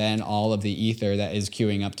 And then all of the Ether that is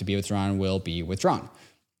queuing up to be withdrawn will be withdrawn.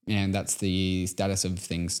 And that's the status of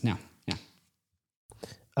things now. Yeah.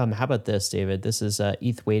 How about this, David? This is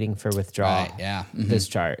ETH waiting for withdrawal. Right, yeah. This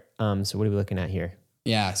chart. So what are we looking at here?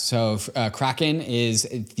 Yeah, so Kraken is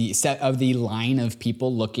the set of the line of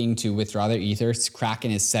people looking to withdraw their Ether.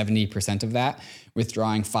 Kraken is 70% of that,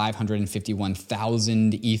 withdrawing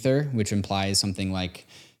 551,000 Ether, which implies something like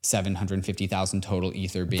 750,000 total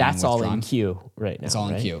Ether being withdrawn. That's all in queue right now. It's all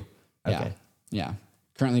in queue. Yeah. Okay. Yeah.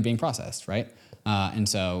 Currently being processed, right? And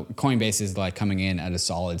so Coinbase is coming in at a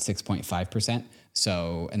solid 6.5%.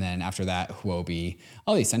 So, and then after that will be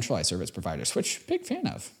all these centralized service providers, which big fan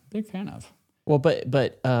of. Well, but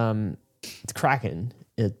Kraken,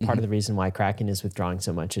 part of the reason why Kraken is withdrawing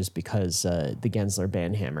so much is because the Gensler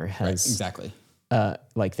Banhammer has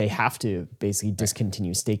like they have to basically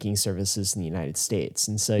discontinue staking services in the United States.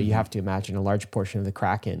 And so you have to imagine a large portion of the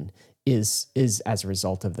Kraken is as a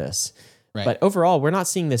result of this. Right. But overall, we're not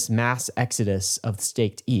seeing this mass exodus of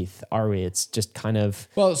staked ETH, are we? It's just kind of...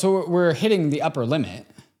 Well, so we're hitting the upper limit.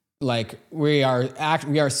 Like we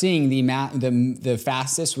are seeing the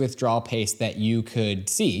fastest withdrawal pace that you could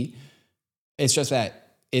see. It's just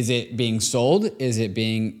that, is it being sold? Is it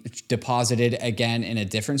being deposited again in a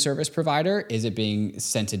different service provider? Is it being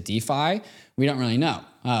sent to DeFi? We don't really know.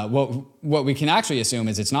 What we can actually assume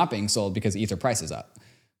is it's not being sold because Ether price is up.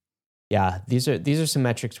 Yeah, these are some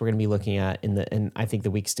metrics we're going to be looking at in I think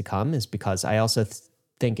the weeks to come, is because I also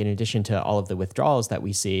think in addition to all of the withdrawals that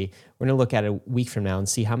we see, we're going to look at a week from now and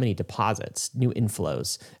see how many deposits, new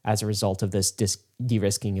inflows as a result of this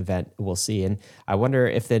de-risking event we'll see. And I wonder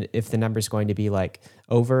if the number is going to be like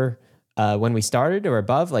over when we started or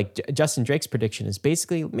above. Like Justin Drake's prediction is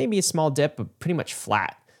basically maybe a small dip, but pretty much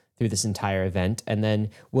flat through this entire event. And then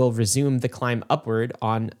we'll resume the climb upward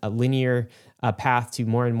on a linear path to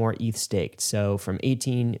more and more ETH staked. So from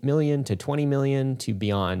 18 million to 20 million to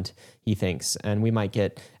beyond, he thinks. And we might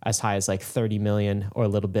get as high as like 30 million or a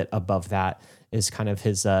little bit above that is kind of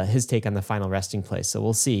his take on the final resting place. So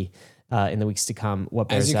we'll see in the weeks to come what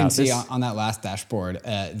bears out. As you can see on that last dashboard,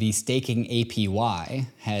 the staking APY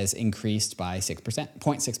has increased by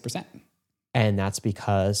 0.6%. And that's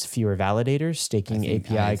because fewer validators, staking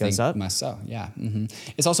API goes up? Must so, yeah. Mm-hmm.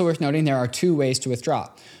 It's also worth noting there are two ways to withdraw.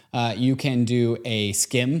 You can do a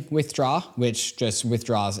skim withdraw, which just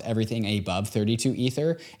withdraws everything above 32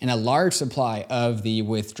 Ether. And a large supply of the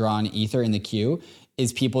withdrawn Ether in the queue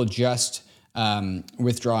is people just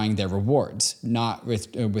withdrawing their rewards, not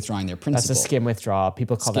withdrawing their principal. That's a skim withdrawal.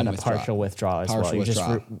 People call that a partial withdrawal as well. You're just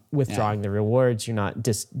withdrawing the rewards. You're not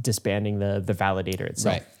disbanding the validator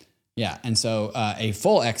itself. Right. Yeah, and so a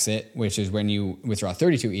full exit, which is when you withdraw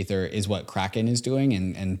 32 Ether, is what Kraken is doing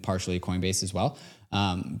and partially Coinbase as well.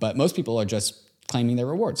 But most people are just claiming their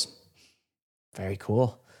rewards. Very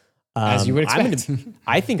cool. As you would expect.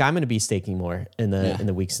 I think I'm going to be staking more in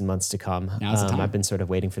the weeks and months to come. Now's the time. I've been sort of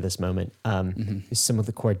waiting for this moment. There's some of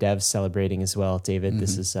the core devs celebrating as well. David,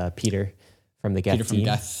 this is Peter from the Geth team. Peter from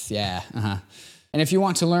Geth, yeah. Uh-huh. And if you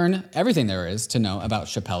want to learn everything there is to know about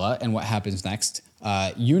Shapella and what happens next,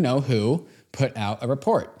 you know who put out a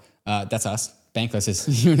report. That's us. Bankless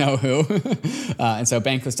is you know who. And so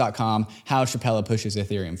bankless.com, how Shapella pushes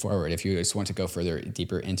Ethereum forward if you just want to go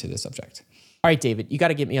deeper into the subject. All right, David, you got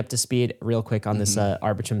to get me up to speed real quick on this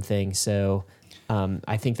Arbitrum thing. So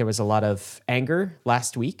I think there was a lot of anger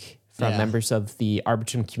last week from members of the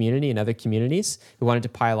Arbitrum community and other communities who wanted to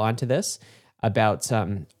pile onto this about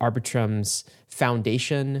Arbitrum's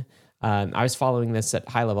foundation. I was following this at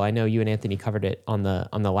high level. I know you and Anthony covered it on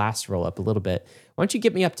the last roll-up a little bit. Why don't you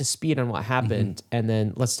get me up to speed on what happened, and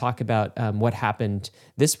then let's talk about what happened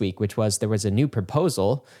this week, which was there was a new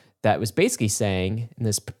proposal that was basically saying in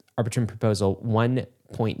this Arbitrum proposal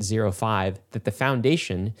 1.05 that the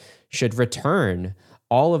foundation should return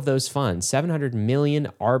all of those funds, 700 million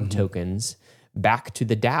ARB tokens, back to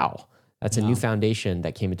the DAO. That's a new foundation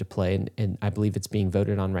that came into play, and I believe it's being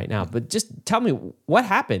voted on right now. But just tell me what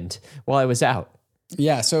happened while I was out.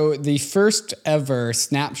 Yeah, so the first ever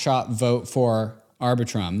snapshot vote for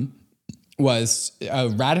Arbitrum was a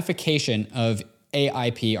ratification of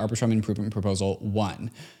AIP, Arbitrum Improvement Proposal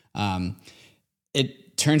 1.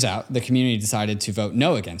 It turns out the community decided to vote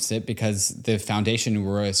no against it because the foundation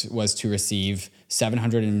was to receive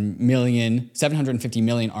 750 million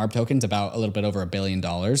ARB tokens, about a little bit over $1 billion.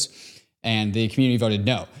 And the community voted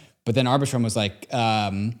no. But then Arbitrum was like,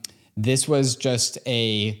 this was just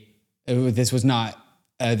a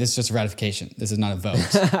ratification. This is not a vote.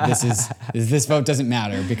 This vote doesn't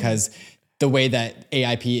matter because the way that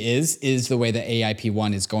AIP is the way that AIP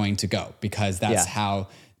 1 is going to go, because that's how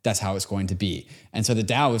it's going to be. And so the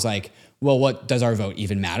DAO was like, well, what does our vote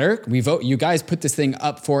even matter? You guys put this thing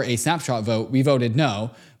up for a snapshot vote. We voted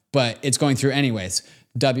no, but it's going through anyways.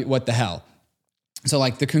 What the hell? So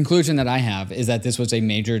like the conclusion that I have is that this was a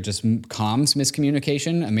major just comms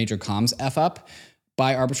miscommunication, a major comms F up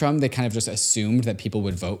by Arbitrum. They kind of just assumed that people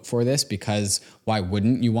would vote for this because why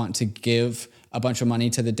wouldn't you want to give a bunch of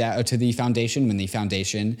money to the foundation when the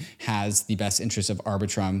foundation has the best interests of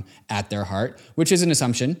Arbitrum at their heart, which is an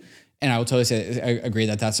assumption. And I will totally agree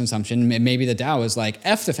that that's an assumption. Maybe the DAO is like,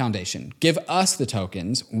 F the foundation, give us the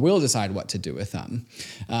tokens, we'll decide what to do with them.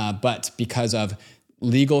 But because of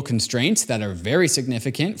legal constraints that are very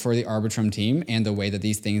significant for the Arbitrum team and the way that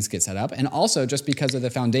these things get set up. And also just because of the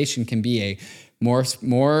foundation can be a more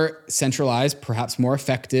centralized, perhaps more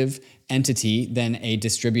effective entity than a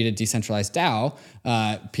distributed decentralized DAO,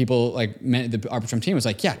 people like the Arbitrum team was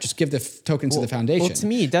like, yeah, just give the token to the foundation. Well, to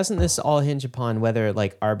me, doesn't this all hinge upon whether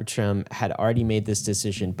like Arbitrum had already made this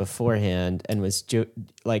decision beforehand and was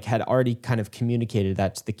had already kind of communicated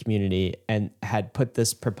that to the community and had put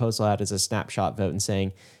this proposal out as a snapshot vote and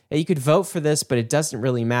saying, hey, you could vote for this, but it doesn't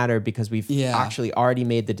really matter because we've actually already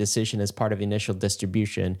made the decision as part of the initial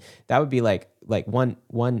distribution. That would be like one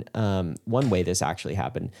way this actually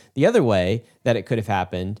happened. The other way that it could have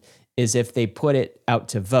happened is if they put it out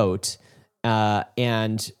to vote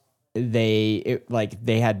and they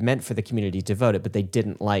had meant for the community to vote it, but they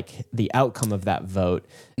didn't like the outcome of that vote.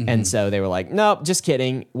 And so they were like, nope, just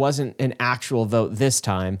kidding. Wasn't an actual vote this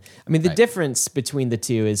time. I mean, the difference between the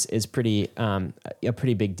two is pretty a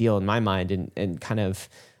pretty big deal in my mind and kind of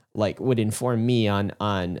like would inform me on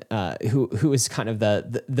who is kind of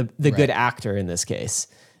the good actor in this case.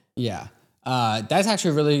 Yeah. That's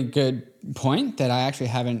actually a really good point that I actually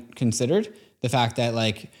haven't considered. The fact that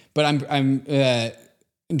but I'm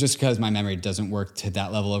just because my memory doesn't work to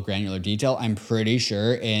that level of granular detail, I'm pretty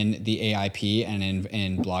sure in the AIP and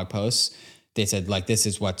in blog posts, they said this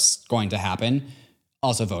is what's going to happen.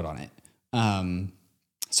 Also vote on it.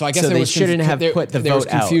 So I guess they shouldn't have put the vote out. There was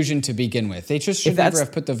confusion to begin with. They just should never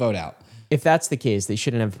have put the vote out. If that's the case, they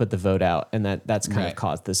shouldn't have put the vote out, and that's kind of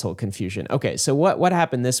caused this whole confusion. Okay, so what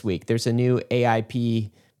happened this week? There's a new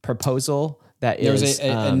AIP proposal There's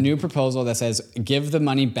a new proposal that says give the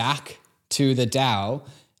money back to the DAO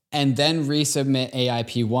and then resubmit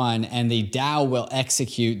AIP1, and the DAO will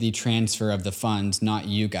execute the transfer of the funds, not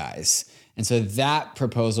you guys. And so that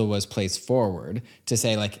proposal was placed forward to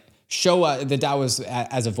say, show us, the DAO was,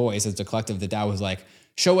 as a voice, as a collective, the DAO was like,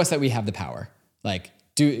 show us that we have the power.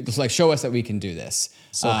 Show us that we can do this.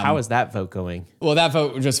 So how is that vote going? Well, that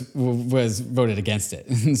vote just was voted against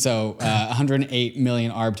it. So 108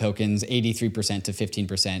 million ARB tokens, 83% to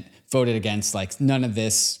 15% voted against. None of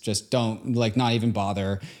this, just don't, not even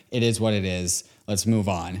bother. It is what it is. Let's move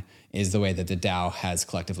on, is the way that the DAO has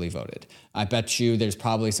collectively voted. I bet you there's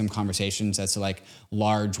probably some conversations as to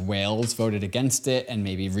large whales voted against it and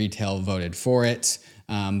maybe retail voted for it.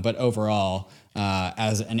 But overall,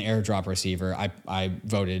 as an airdrop receiver, I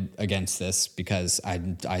voted against this because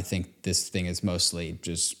I think this thing is mostly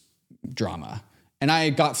just drama. And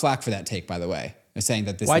I got flack for that take, by the way, saying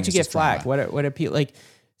that this. Why'd you get flack? Drama. What appeal?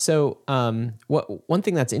 So one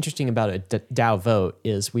thing that's interesting about a DAO vote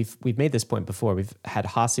is we've made this point before. We've had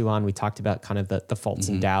Hasu on. We talked about kind of the faults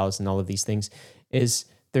in DAOs and all of these things. Is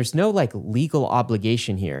there's no legal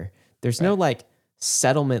obligation here. There's no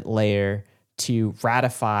settlement layer to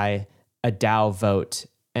ratify a DAO vote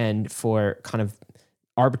and for kind of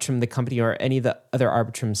Arbitrum, the company, or any of the other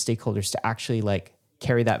Arbitrum stakeholders to actually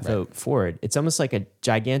carry that vote forward. It's almost like a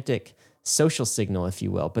gigantic social signal, if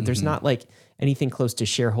you will, but there's not anything close to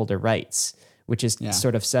shareholder rights, which is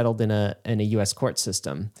sort of settled in a US court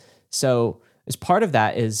system. So as part of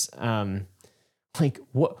that is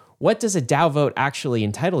what does a DAO vote actually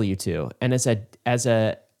entitle you to? And as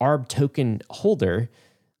a ARB token holder,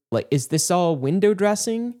 is this all window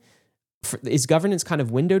dressing? Is governance kind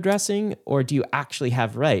of window dressing, or do you actually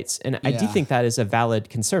have rights? And I do think that is a valid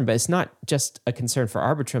concern, but it's not just a concern for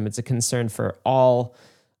Arbitrum. It's a concern for all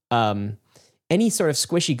any sort of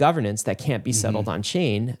squishy governance that can't be settled on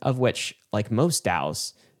chain, of which most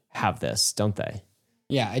DAOs have this, don't they?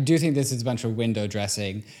 Yeah, I do think this is a bunch of window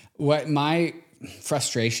dressing. What my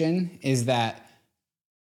frustration is that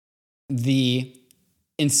the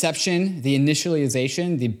inception, the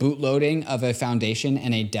initialization, the bootloading of a foundation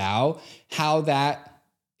and a DAO, how that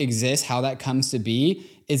exists, how that comes to be,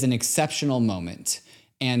 is an exceptional moment.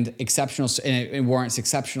 And it warrants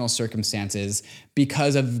exceptional circumstances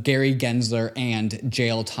because of Gary Gensler and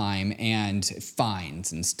jail time and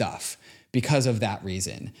fines and stuff. Because of that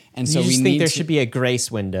reason. And so we think there should be a grace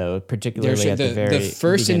window, particularly at the very the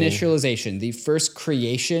first beginning. Initialization, the first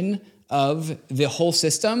creation of the whole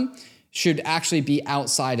system should actually be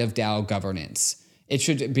outside of DAO governance. It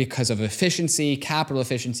should, because of efficiency, capital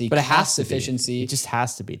efficiency, but cost efficiency. It just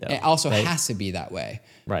has to be, though. It also has to be that way.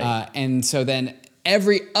 Right. And so then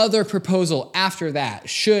every other proposal after that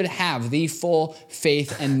should have the full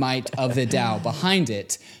faith and might of the DAO behind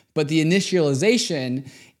it. But the initialization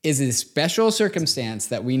is a special circumstance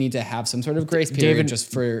that we need to have some sort of grace period, David,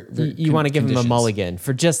 just for you want to give them a mulligan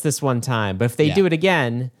for just this one time. But if they do it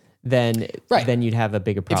again, then you'd have a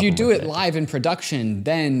bigger problem. If you do it live in production,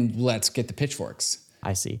 then let's get the pitchforks.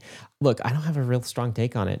 I see. Look, I don't have a real strong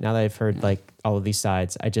take on it now that I've heard like all of these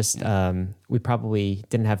sides. I just we probably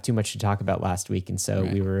didn't have too much to talk about last week, and so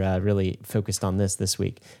we were really focused on this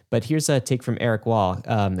week. But here's a take from Eric Wall.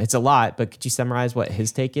 It's a lot, but could you summarize what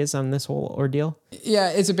his take is on this whole ordeal? Yeah,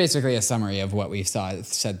 it's basically a summary of what we've said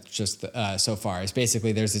just so far. It's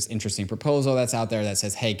basically there's this interesting proposal that's out there that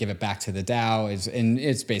says, hey, give it back to the DAO. And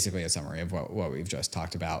it's basically a summary of what we've just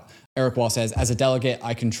talked about. Eric Wall says, as a delegate,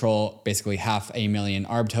 I control basically 500,000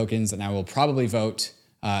 ARB tokens, and I will probably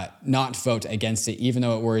not vote against it, even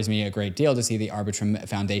though it worries me a great deal to see the Arbitrum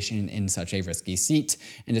Foundation in such a risky seat.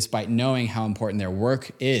 And despite knowing how important their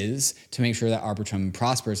work is to make sure that Arbitrum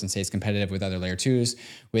prospers and stays competitive with other layer 2s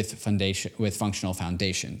with functional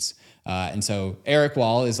foundations. And so Eric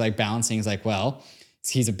Wall is like balancing, is like, well,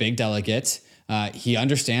 he's a big delegate. He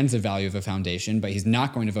understands the value of a foundation, but he's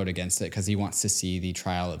not going to vote against it because he wants to see the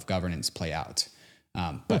trial of governance play out.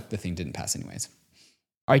 But the thing didn't pass anyways.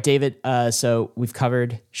 All right, David. So we've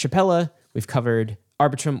covered Shapella. We've covered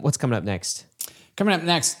Arbitrum. What's coming up next? Coming up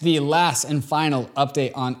next, the last and final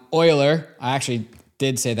update on Euler. I actually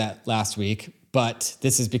did say that last week, but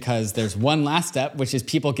this is because there's one last step, which is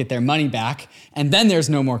people get their money back, and then there's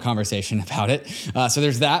no more conversation about it. So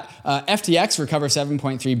there's that. FTX recovers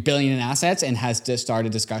 7.3 billion in assets and has just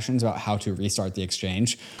started discussions about how to restart the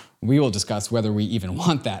exchange. We will discuss whether we even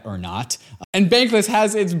want that or not. And Bankless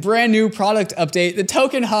has its brand new product update, the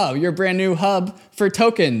Token Hub, your brand new hub for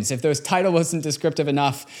tokens. If those title wasn't descriptive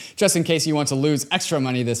enough, just in case you want to lose extra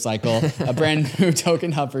money this cycle, a brand new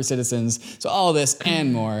token hub for citizens. So all this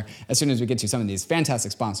and more as soon as we get to some of these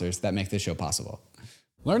fantastic sponsors that make this show possible.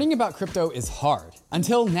 Learning about crypto is hard.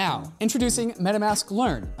 Until now. Introducing MetaMask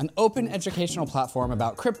Learn, an open educational platform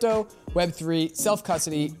about crypto, Web3,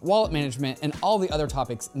 self-custody, wallet management, and all the other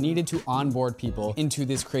topics needed to onboard people into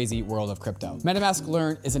this crazy world of crypto. MetaMask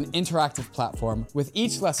Learn is an interactive platform with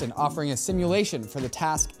each lesson offering a simulation for the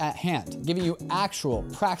task at hand, giving you actual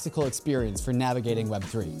practical experience for navigating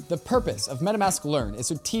Web3. The purpose of MetaMask Learn is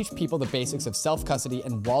to teach people the basics of self-custody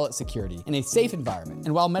and wallet security in a safe environment.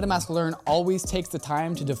 And while MetaMask Learn always takes the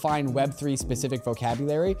time to define Web3 specific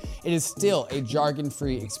vocabulary, it is still a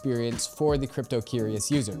jargon-free experience for the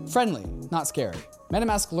crypto-curious user. Friendly, not scary.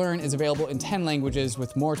 MetaMask Learn is available in 10 languages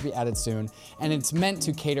with more to be added soon, and it's meant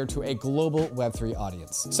to cater to a global Web3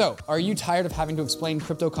 audience. So, are you tired of having to explain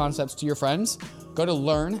crypto concepts to your friends? Go to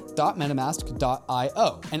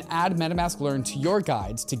learn.metamask.io and add MetaMask Learn to your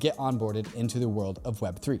guides to get onboarded into the world of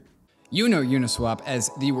Web3. You know Uniswap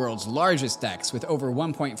as the world's largest DEX with over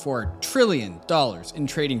 $1.4 trillion in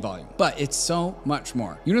trading volume. But it's so much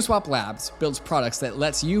more. Uniswap Labs builds products that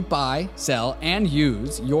lets you buy, sell, and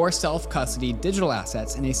use your self-custody digital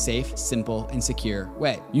assets in a safe, simple, and secure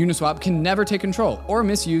way. Uniswap can never take control or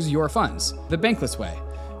misuse your funds the bankless way.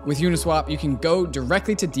 With Uniswap, you can go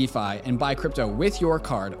directly to DeFi and buy crypto with your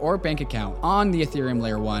card or bank account on the Ethereum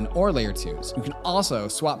Layer 1 or Layer 2s. You can also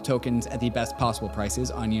swap tokens at the best possible prices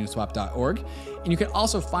on uniswap.org. And you can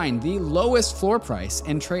also find the lowest floor price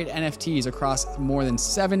and trade NFTs across more than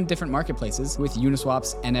 7 different marketplaces with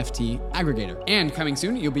Uniswap's NFT aggregator. And coming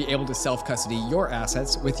soon, you'll be able to self-custody your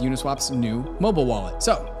assets with Uniswap's new mobile wallet.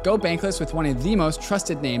 So go bankless with one of the most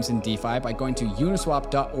trusted names in DeFi by going to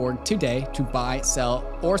uniswap.org today to buy, sell,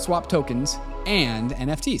 or swap tokens and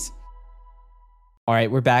NFTs. All right,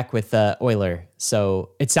 we're back with Euler. So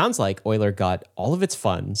it sounds like Euler got all of its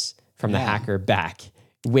funds from the hacker back,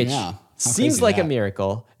 which seems like a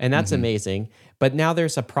miracle, and that's amazing. But now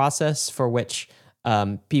there's a process for which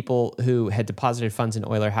people who had deposited funds in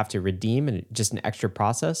Euler have to redeem, and just an extra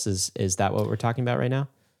process. Is that what we're talking about right now?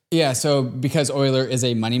 Yeah, so because Euler is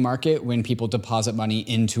a money market, when people deposit money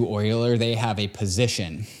into Euler, they have a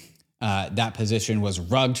position. That position was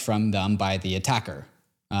rugged from them by the attacker.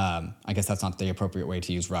 I guess that's not the appropriate way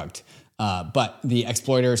to use rugged. But the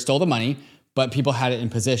exploiter stole the money, but people had it in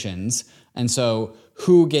positions. And so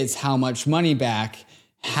who gets how much money back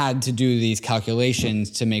had to do these calculations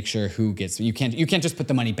to make sure who gets, you can't just put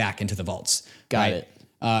the money back into the vaults. Got it.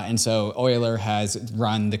 And so Euler has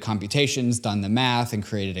run the computations, done the math, and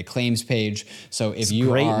created a claims page. So if you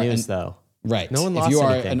great are news, though. Right. No one lost if you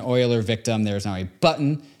are anything. an Euler victim, there's now a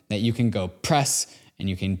button that you can go press, and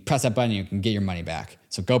you can press that button and you can get your money back.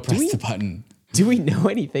 So go press the button. Do we know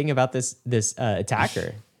anything about this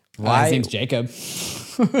attacker? Why? His name's Jacob.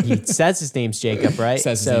 He says his name's Jacob, right?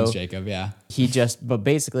 Says his name's Jacob, yeah. But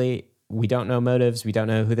basically, we don't know motives. We don't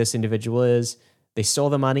know who this individual is. They stole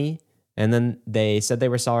the money, and then they said they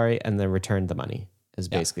were sorry, and then returned the money, is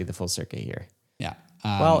basically the full circuit here. Yeah.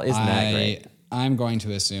 Well, isn't that great? I'm going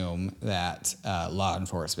to assume that law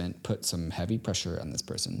enforcement put some heavy pressure on this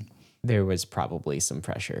person. There was probably some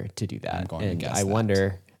pressure to do that. I'm going to guess I that.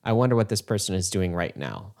 wonder I wonder what this person is doing right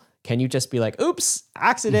now. Can you just be like, oops,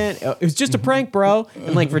 accident. It was just a prank, bro.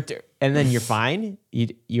 And like, and then you're fine.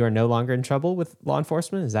 You are no longer in trouble with law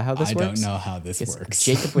enforcement. Is that how this works? I don't know how this works.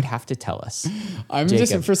 Jacob would have to tell us.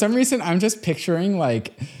 For some reason, I'm just picturing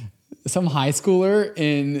like some high schooler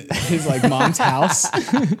in his like mom's house.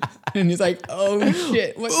 And he's like, oh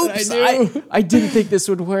shit, what did I do? I didn't think this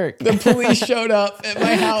would work. The police showed up at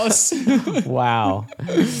my house. Wow.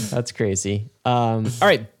 That's crazy. All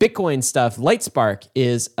right, Bitcoin stuff. Lightspark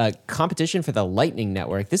is a competition for the Lightning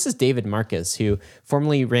Network. This is David Marcus, who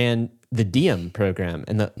formerly ran the Diem program,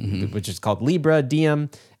 and which is called Libra Diem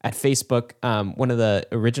at Facebook. One of the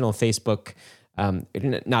original Facebook,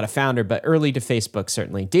 not a founder, but early to Facebook,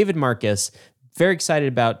 certainly. David Marcus, very excited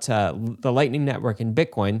about the Lightning Network and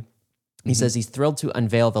Bitcoin. He says he's thrilled to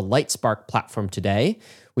unveil the Lightspark platform today.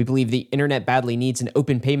 We believe the internet badly needs an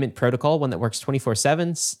open payment protocol, one that works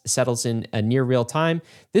 24/7, settles in a near real time.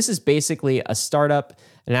 This is basically a startup,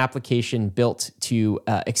 an application built to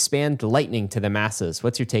expand Lightning to the masses.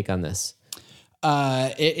 What's your take on this?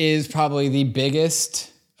 It is probably the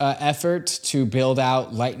biggest effort to build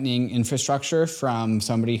out Lightning infrastructure from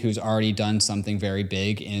somebody who's already done something very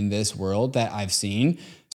big in this world that I've seen.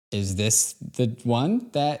 Is this the one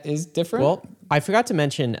that is different? Well, I forgot to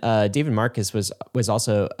mention David Marcus was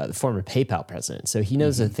also the former PayPal president, so he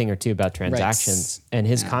knows a thing or two about transactions. Right. And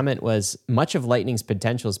his comment was, much of Lightning's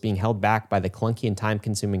potential is being held back by the clunky and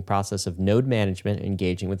time-consuming process of node management and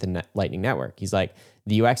engaging with the Lightning Network. He's like,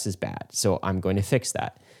 the UX is bad, so I'm going to fix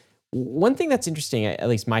that. One thing that's interesting, at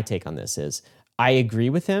least my take on this, is I agree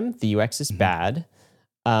with him. The UX is bad.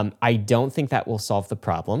 I don't think that will solve the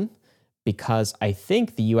problem, because I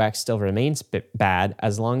think the UX still remains bad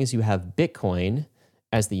as long as you have Bitcoin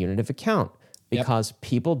as the unit of account, because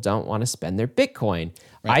people don't want to spend their Bitcoin.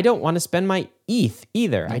 Right. I don't want to spend my ETH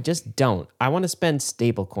either. I just don't. I want to spend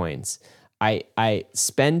stable coins. I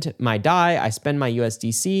spend my DAI, I spend my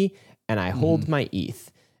USDC, and I hold my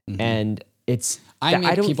ETH. And I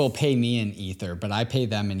make people pay me in Ether, but I pay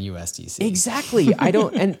them in USDC. Exactly.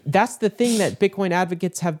 And that's the thing that Bitcoin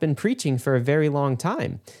advocates have been preaching for a very long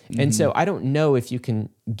time. And so I don't know if you can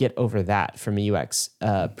get over that from a UX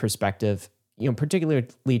perspective,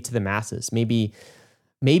 particularly to the masses. Maybe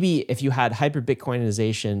if you had hyper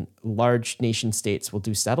Bitcoinization, large nation states will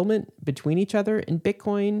do settlement between each other in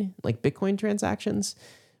Bitcoin, like Bitcoin transactions.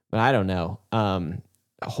 But I don't know.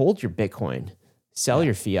 Hold your Bitcoin, sell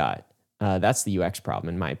your fiat. That's the UX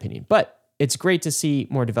problem, in my opinion. But it's great to see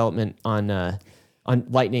more development on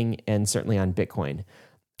Lightning and certainly on Bitcoin.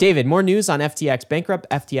 David, more news on FTX. Bankrupt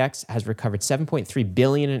FTX has recovered $7.3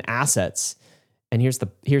 billion in assets, and here's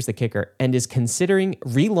the kicker, and is considering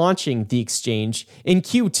relaunching the exchange in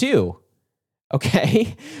Q2.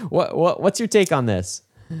 Okay, what's your take on this?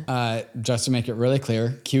 Just to make it really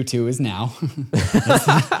clear, Q2 is now.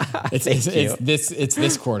 It's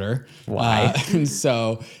this quarter. Why?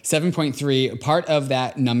 So 7.3, part of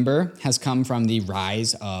that number has come from the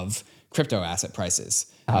rise of crypto asset prices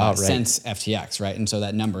since FTX, right? And so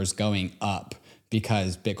that number is going up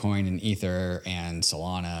because Bitcoin and Ether and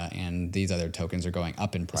Solana and these other tokens are going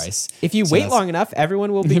up in price. If you wait long enough,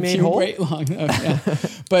 everyone will be made whole. If you wait long enough, yeah.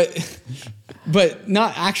 But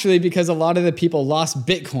not actually, because a lot of the people lost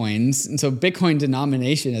Bitcoins. And so Bitcoin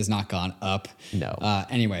denomination has not gone up. No.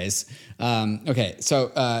 Okay.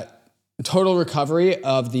 So total recovery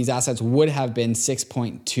of these assets would have been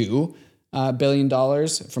 $6.2 billion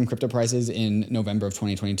from crypto prices in November of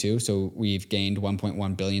 2022. So we've gained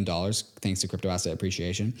 $1.1 billion thanks to crypto asset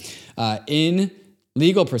appreciation. In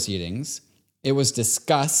legal proceedings, it was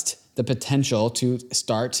discussed the potential to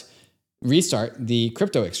restart the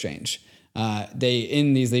crypto exchange.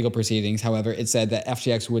 In these legal proceedings, however, it said that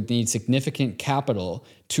FTX would need significant capital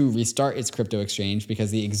to restart its crypto exchange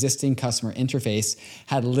because the existing customer interface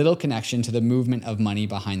had little connection to the movement of money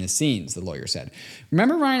behind the scenes, the lawyer said.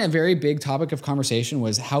 Remember, Ryan, a very big topic of conversation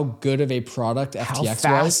was how good of a product FTX was?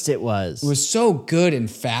 How fast it was. It was so good and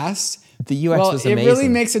fast. The UX was amazing. It really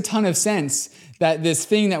makes a ton of sense that this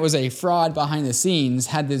thing that was a fraud behind the scenes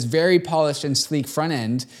had this very polished and sleek front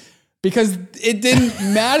end, because it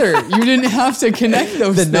didn't matter. You didn't have to connect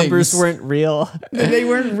those things. The numbers weren't real. They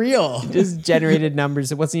weren't real. Just generated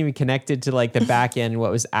numbers. It wasn't even connected to like the back end, what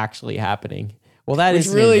was actually happening. Well, Which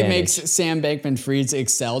really makes Sam Bankman-Fried's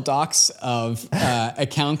Excel docs of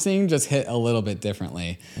accounting just hit a little bit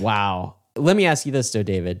differently. Wow. Let me ask you this though,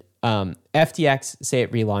 David. FTX, say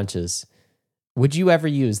it relaunches. Would you ever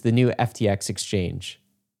use the new FTX exchange?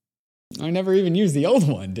 I never even used the old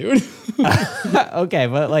one, dude. Okay,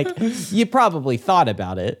 but like you probably thought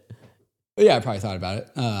about it. Yeah, I probably thought about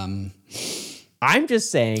it. I'm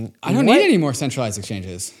just saying. I don't need any more centralized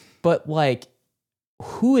exchanges. But like,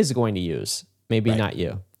 who is going to use? Maybe not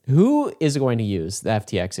you. Who is going to use the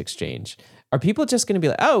FTX exchange? Are people just going to be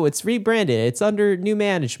like, oh, it's rebranded. It's under new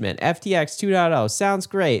management. FTX 2.0. Sounds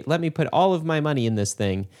great. Let me put all of my money in this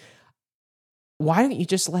thing. Why don't you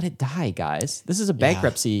just let it die, guys? This is a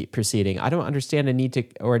bankruptcy proceeding. I don't understand a need to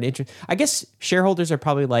or an interest. I guess shareholders are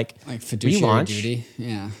probably like fiduciary duty.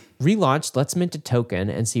 Yeah. Relaunch. Let's mint a token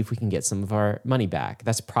and see if we can get some of our money back.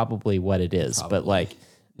 That's probably what it is. But like,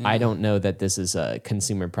 I don't know that this is a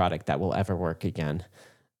consumer product that will ever work again.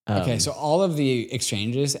 Okay, so all of the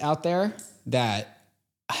exchanges out there that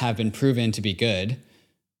have been proven to be good,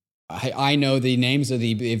 I know the names of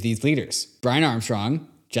these leaders: Brian Armstrong,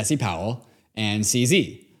 Jesse Powell, and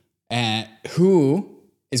CZ. And who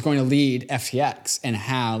is going to lead FTX and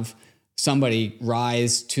have somebody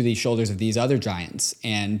rise to the shoulders of these other giants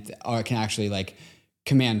and can actually like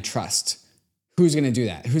command trust? Who's going to do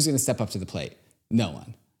that? Who's going to step up to the plate? No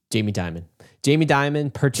one. Jamie Dimon. Jamie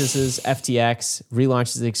Dimon purchases FTX,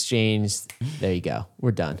 relaunches the exchange. There you go.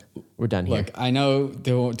 We're done. We're done here. Look, I know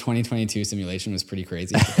the 2022 simulation was pretty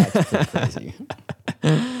crazy. But that's pretty crazy.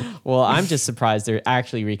 Well, I'm just surprised they're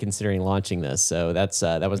actually reconsidering launching this. So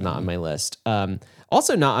that was not on my list.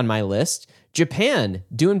 Also not on my list, Japan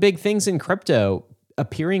doing big things in crypto,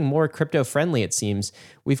 appearing more crypto friendly, it seems.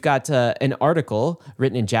 We've got an article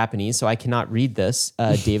written in Japanese, so I cannot read this,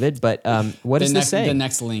 David, but what does this say? The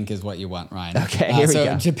next link is what you want, Ryan. Okay, here we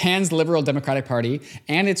go. Japan's Liberal Democratic Party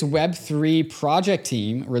and its Web3 project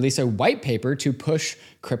team released a white paper to push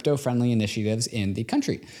crypto-friendly initiatives in the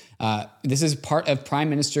country. This is part of Prime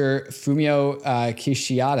Minister Fumio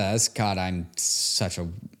Kishida's, God, I'm such a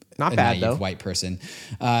not bad naive though. White person.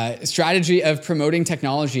 Strategy of promoting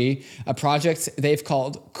technology, a project they've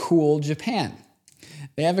called Cool Japan.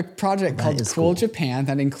 They have a project called Cool Japan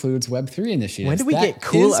that includes Web3 initiatives. When do we get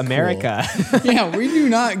Cool America? Cool. Yeah, we do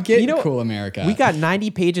not get Cool America. We got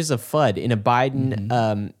 90 pages of FUD in a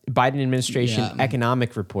Biden administration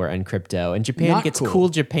economic report on crypto, and Japan gets Cool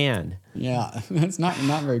Japan. Yeah, that's not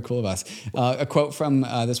very cool of us. A quote from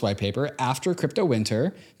this white paper: after crypto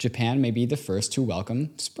winter, Japan may be the first to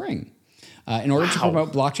welcome spring. In order to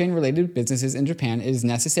promote blockchain-related businesses in Japan, it is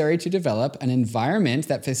necessary to develop an environment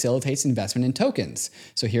that facilitates investment in tokens.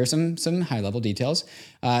 So here are some high-level details.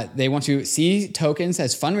 They want to see tokens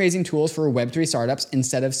as fundraising tools for Web3 startups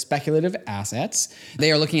instead of speculative assets.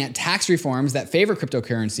 They are looking at tax reforms that favor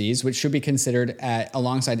cryptocurrencies, which should be considered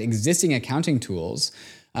alongside existing accounting tools.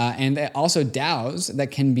 And also DAOs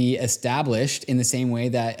that can be established in the same way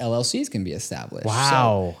that LLCs can be established.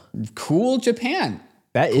 Wow. So, cool Japan.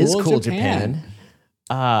 That is cool, Japan.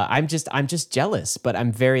 I'm just jealous, but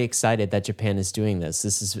I'm very excited that Japan is doing this.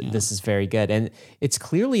 This is very good, and it's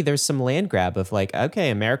clearly there's some land grab of like, okay,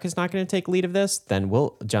 America's not going to take lead of this, then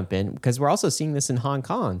we'll jump in, because we're also seeing this in Hong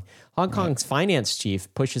Kong. Hong Kong's finance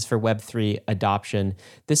chief pushes for Web3 adoption.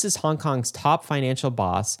 This is Hong Kong's top financial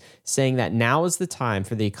boss saying that now is the time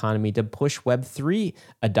for the economy to push Web3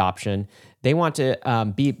 adoption. They want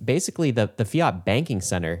to be basically the fiat banking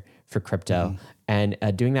center for crypto. And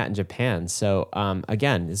doing that in Japan. So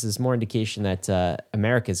again, this is more indication that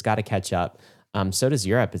America's got to catch up. So does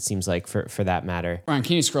Europe, it seems like, for that matter. Ryan,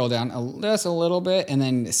 can you scroll down just a little bit and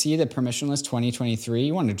then see the permissionless 2023?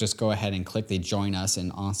 You want to just go ahead and click the Join Us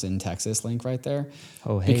in Austin, Texas link right there.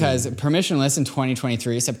 Oh, hey. Because permissionless in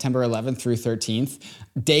 2023, September 11th through 13th,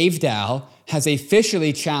 Dave Dow has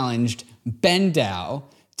officially challenged Ben Dow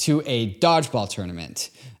to a dodgeball tournament.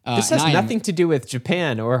 This has nothing to do with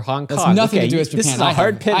Japan or Hong Kong. It's nothing to do with Japan. This is a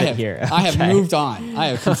hard pivot here. Okay. I have moved on. I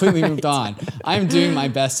have completely moved on. I am doing my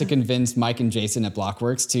best to convince Mike and Jason at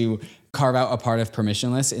Blockworks to carve out a part of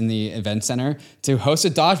permissionless in the event center to host a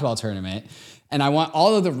dodgeball tournament. And I want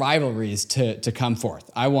all of the rivalries to come forth.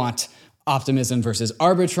 I want Optimism versus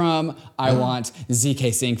Arbitrum. I want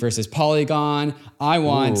ZK Sync versus Polygon. I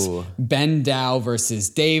want Ben Dow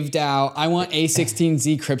versus Dave Dow. I want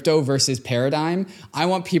A16Z Crypto versus Paradigm. I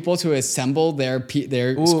want people to assemble their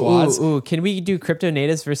squads. Can we do crypto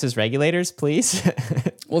natives versus regulators, please?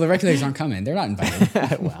 Well, the regulators aren't coming. They're not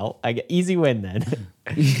invited. Well, I get easy win then.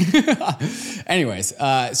 Anyways,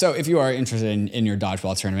 so if you are interested in your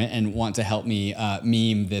dodgeball tournament and want to help me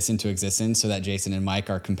meme this into existence so that Jason and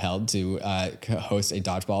Mike are compelled to host a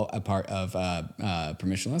dodgeball, a part of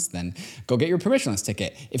permissionless, then go get your permissionless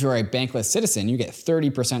ticket. If you're a bankless citizen, you get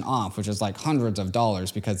 30% off, which is like hundreds of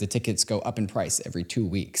dollars because the tickets go up in price every 2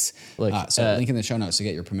 weeks. So link in the show notes to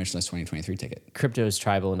get your permissionless 2023 ticket. Crypto is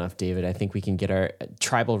tribal enough, David. I think we can get our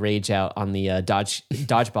tribal rage out on the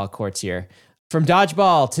dodgeball courts here. From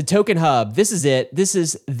Dodgeball to Token Hub, this is it. This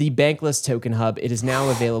is the Bankless Token Hub. It is now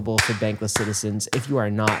available for Bankless citizens. If you are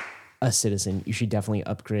not a citizen, you should definitely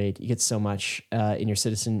upgrade. You get so much in your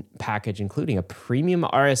citizen package, including a premium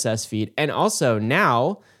RSS feed, and also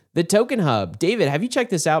now the Token Hub. David, have you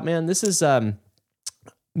checked this out, man? This is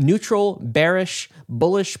neutral, bearish,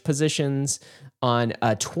 bullish positions on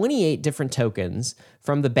 28 different tokens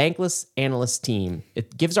from the Bankless analyst team.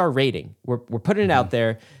 It gives our rating. We're putting it out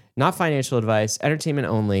there. Not financial advice, entertainment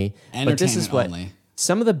only. But this is what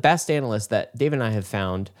some of the best analysts that Dave and I have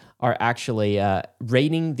found are actually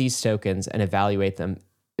rating these tokens and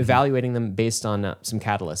evaluating them based on some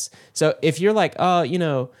catalysts. So if you're like,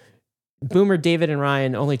 oh, Boomer, David, and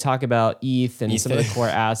Ryan only talk about ETH and some of the core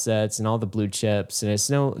assets and all the blue chips, and it's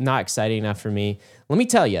not exciting enough for me. Let me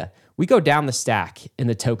tell you, we go down the stack in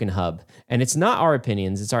the Token Hub, and it's not our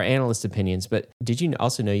opinions, it's our analyst opinions. But did you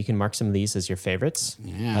also know you can mark some of these as your favorites?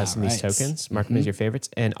 Yeah, some of these tokens, mark them as your favorites.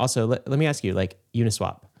 And also, let me ask you, like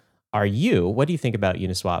Uniswap, what do you think about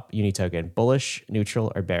Uniswap, Uni token? Bullish,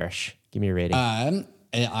 neutral, or bearish? Give me a rating. I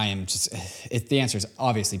am the answer is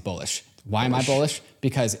obviously bullish. Why am I bullish?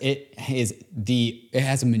 Because it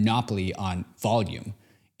has a monopoly on volume.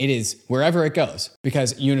 It is wherever it goes,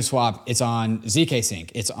 because Uniswap, it's on ZK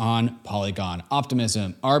Sync, it's on Polygon,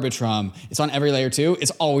 Optimism, Arbitrum, it's on every layer 2. It's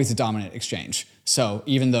always a dominant exchange. So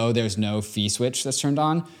even though there's no fee switch that's turned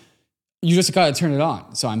on, you just got to turn it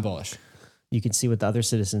on. So I'm bullish. You can see what the other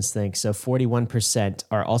citizens think. So 41%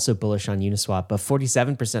 are also bullish on Uniswap, but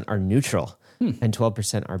 47% are neutral and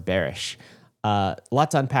 12% are bearish.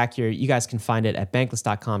 Lot to unpack here. You guys can find it at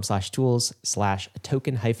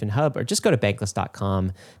bankless.com/tools/token-hub, or just go to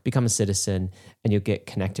bankless.com, become a citizen, and you'll get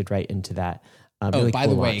connected right into that. Really by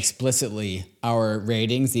cool the way, launch. Explicitly, our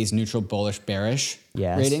ratings, these neutral, bullish, bearish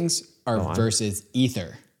ratings are versus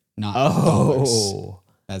Ether, not dollars.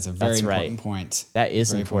 That's a very important point. That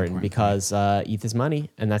is important because ETH is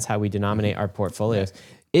money, and that's how we denominate our portfolios.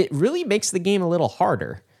 It really makes the game a little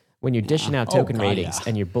harder when you're dishing out token ratings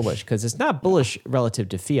and you're bullish, because it's not bullish relative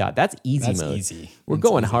to fiat. That's easy mode. We're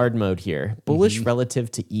going hard mode here. Bullish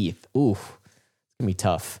relative to ETH. Ooh, it's gonna be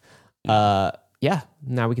tough. Now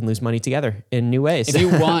we can lose money together in new ways. If you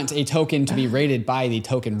want a token to be rated by the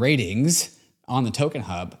token ratings on the Token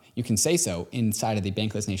Hub, you can say so inside of the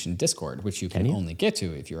Bankless Nation Discord, which you can only get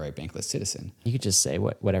to if you're a Bankless citizen. You could just say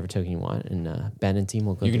whatever token you want, and Ben and team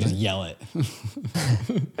will go. You can just yell it.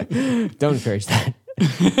 Don't encourage that.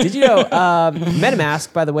 Did you know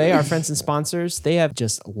MetaMask, by the way, our friends and sponsors, they have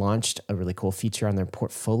just launched a really cool feature on their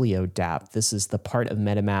Portfolio dApp. This is the part of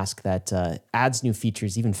MetaMask that adds new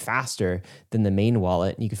features even faster than the main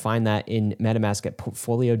wallet. You can find that in MetaMask at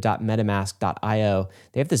portfolio.metamask.io.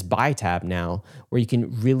 They have this buy tab now where you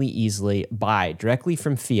can really easily buy directly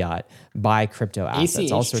from fiat, buy crypto assets,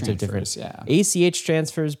 ACH all sorts of different ACH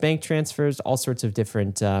transfers, bank transfers, all sorts of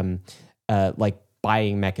different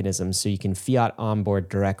buying mechanisms, so you can fiat onboard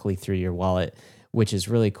directly through your wallet, which is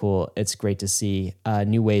really cool. It's great to see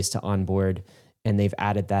new ways to onboard, and they've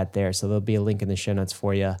added that there. So there'll be a link in the show notes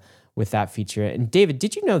for you with that feature. And David,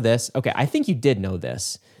 did you know this? Okay, I think you did know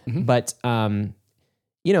this, but one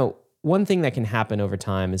thing that can happen over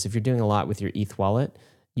time is if you're doing a lot with your ETH wallet,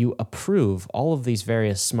 you approve all of these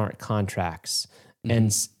various smart contracts,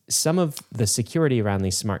 and some of the security around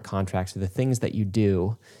these smart contracts are the things that you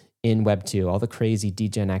do in Web 2, all the crazy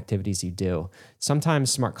degen activities you do.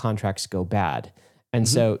 Sometimes smart contracts go bad. And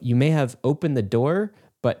so you may have opened the door,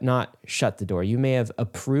 but not shut the door. You may have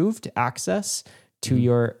approved access to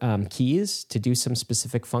your keys to do some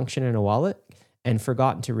specific function in a wallet and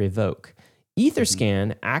forgotten to revoke.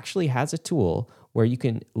 Etherscan actually has a tool where you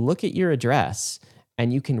can look at your address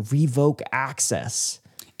and you can revoke access.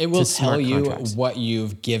 It will tell you what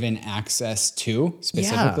you've given access to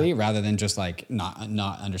specifically, rather than just like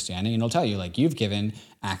not understanding. And it'll tell you like you've given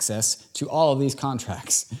access to all of these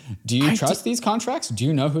contracts. Do you trust these contracts? Do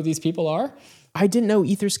you know who these people are? I didn't know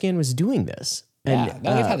Etherscan was doing this. And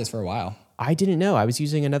they've had this for a while. I didn't know. I was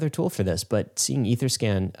using another tool for this, but seeing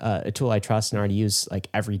Etherscan, a tool I trust and already use like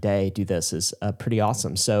every day, do this is pretty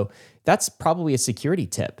awesome. So that's probably a security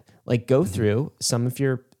tip. Like go through some of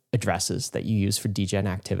your addresses that you use for degen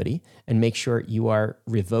activity and make sure you are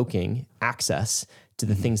revoking access to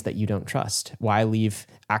the things that you don't trust. Why leave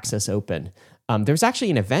access open? There was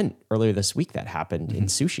actually an event earlier this week that happened in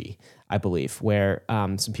Sushi, I believe, where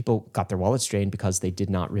some people got their wallets drained because they did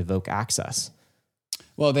not revoke access.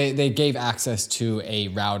 Well, they gave access to a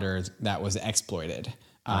router that was exploited.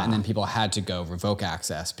 And then people had to go revoke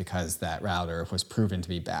access because that router was proven to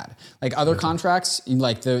be bad. Like other contracts,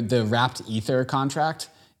 like the wrapped Ether contract,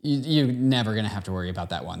 you're never going to have to worry about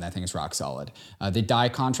that one. That thing is rock solid. The DAI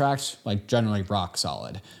contract, like generally rock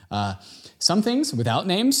solid. Some things without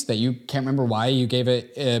names that you can't remember why you gave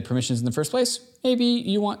it permissions in the first place, maybe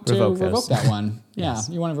you want to revoke that one. Yes.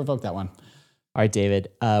 Yeah, you want to revoke that one. All right, David,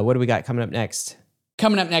 what do we got coming up next?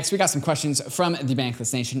 Coming up next, we got some questions from the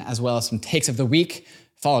Bankless Nation, as well as some takes of the week,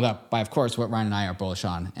 followed up by, of course, what Ryan and I are bullish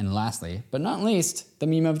on. And lastly, but not least, the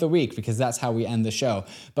meme of the week, because that's how we end the show.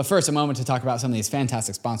 But first, a moment to talk about some of these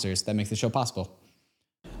fantastic sponsors that make the show possible.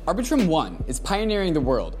 Arbitrum 1 is pioneering the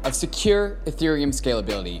world of secure Ethereum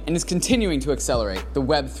scalability and is continuing to accelerate the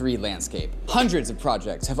Web3 landscape. Hundreds of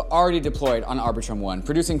projects have already deployed on Arbitrum 1,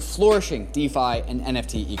 producing flourishing DeFi and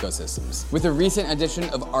NFT ecosystems. With the recent addition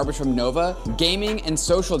of Arbitrum Nova, gaming and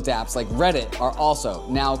social dApps like Reddit are also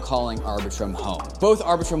now calling Arbitrum home. Both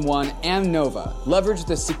Arbitrum 1 and Nova leverage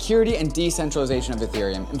the security and decentralization of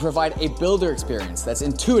Ethereum and provide a builder experience that's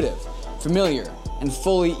intuitive, familiar, and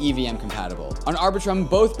fully EVM compatible. On Arbitrum,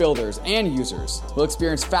 both builders and users will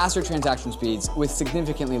experience faster transaction speeds with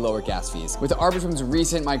significantly lower gas fees. With Arbitrum's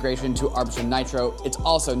recent migration to Arbitrum Nitro, it's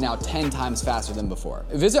also now 10 times faster than before.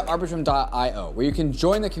 Visit arbitrum.io, where you can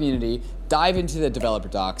join the community, dive into the developer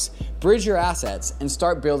docs, bridge your assets, and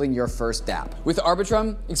start building your first dApp. With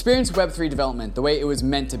Arbitrum, experience Web3 development the way it was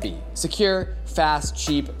meant to be: secure, fast,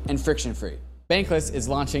 cheap, and friction-free. Bankless is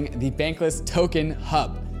launching the Bankless Token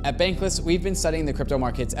Hub. At Bankless, we've been studying the crypto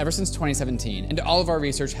markets ever since 2017, and all of our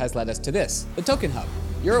research has led us to this, the Token Hub.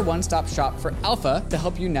 You're a one-stop shop for alpha to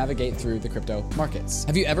help you navigate through the crypto markets.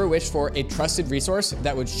 Have you ever wished for a trusted resource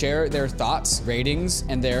that would share their thoughts, ratings,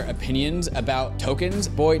 and their opinions about tokens?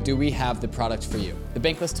 Boy, do we have the product for you. The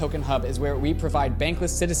Bankless Token Hub is where we provide Bankless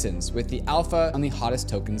citizens with the alpha on the hottest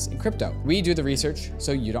tokens in crypto. We do the research,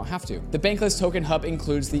 so you don't have to. The Bankless Token Hub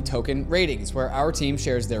includes the token ratings, where our team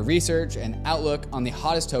shares their research and outlook on the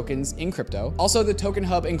hottest tokens in crypto. Also, the Token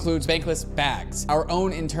Hub includes Bankless Bags, our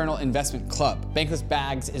own internal investment club. Bankless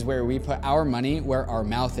Bags is where we put our money where our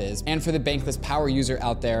mouth is. And for the Bankless Power user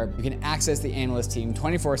out there, you can access the analyst team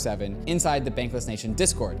 24/7 inside the Bankless Nation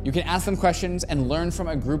Discord. You can ask them questions and learn from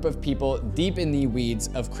a group of people deep in the weeds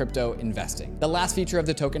of crypto investing. The last feature of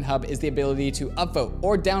the Token Hub is the ability to upvote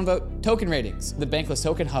or downvote token ratings. The Bankless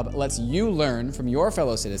Token Hub lets you learn from your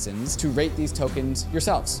fellow citizens to rate these tokens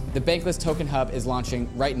yourselves. The Bankless Token Hub is launching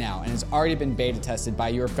right now and has already been beta tested by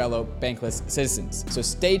your fellow Bankless citizens. So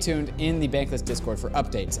stay tuned in the Bankless Discord for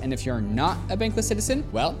updates. And if you're not a Bankless citizen,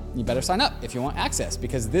 well, you better sign up if you want access,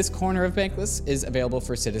 because this corner of Bankless is available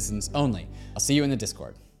for citizens only. I'll see you in the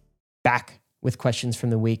Discord. Back with questions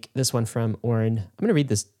from the week. This one from Oren. I'm going to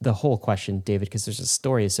read the whole question, David, because there's a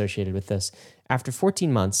story associated with this. After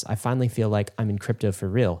 14 months, I finally feel like I'm in crypto for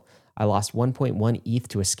real. I lost 1.1 ETH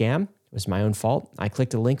to a scam. It was my own fault. I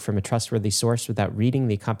clicked a link from a trustworthy source without reading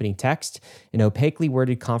the accompanying text, an opaquely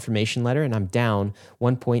worded confirmation letter, and I'm down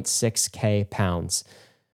 1.6k pounds.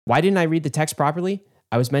 Why didn't I read the text properly?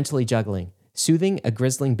 I was mentally juggling, soothing a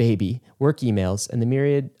grizzling baby, work emails, and the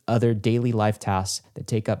myriad other daily life tasks that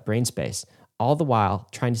take up brain space, all the while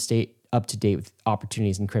trying to stay up to date with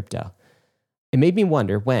opportunities in crypto. It made me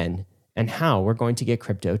wonder when and how we're going to get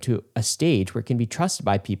crypto to a stage where it can be trusted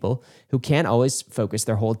by people who can't always focus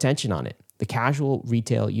their whole attention on it, the casual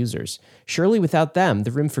retail users. Surely without them,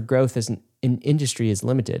 the room for growth as an industry is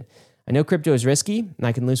limited. I know crypto is risky and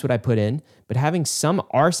I can lose what I put in, but having some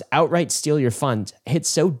arse outright steal your funds hits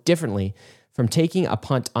so differently from taking a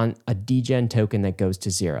punt on a degen token that goes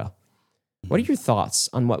to zero. What are your thoughts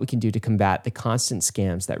on what we can do to combat the constant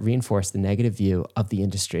scams that reinforce the negative view of the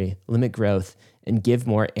industry, limit growth, and give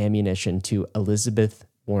more ammunition to Elizabeth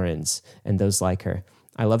Warrens and those like her?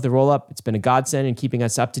 I love the roll-up. It's been a godsend in keeping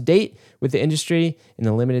us up to date with the industry in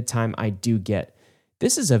the limited time I do get.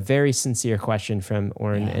 This is a very sincere question from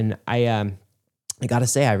Oren, and I gotta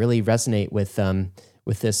say I really resonate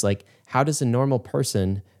with this. Like, how does a normal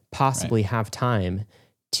person possibly have time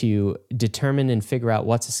to determine and figure out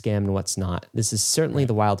what's a scam and what's not? This is certainly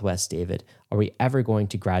the Wild West, David. Are we ever going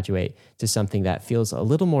to graduate to something that feels a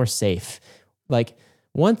little more safe? Like,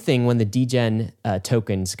 one thing when the degen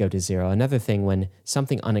tokens go to zero, another thing when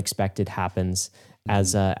something unexpected happens,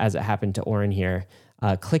 as it happened to Oren here,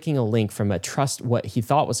 clicking a link from what he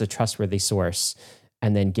thought was a trustworthy source,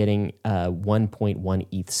 and then getting 1.1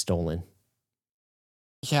 ETH stolen.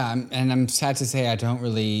 Yeah, and I'm sad to say I don't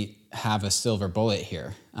really have a silver bullet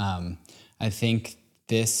here. I think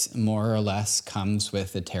this more or less comes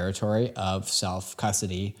with the territory of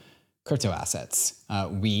self-custody crypto assets.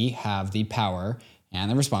 We have the power and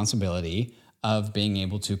the responsibility of being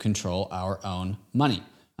able to control our own money.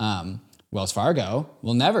 Wells Fargo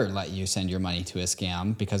will never let you send your money to a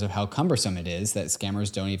scam because of how cumbersome it is that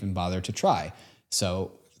scammers don't even bother to try.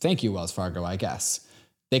 So thank you, Wells Fargo, I guess.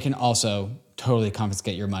 They can also totally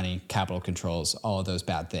confiscate your money, capital controls, all of those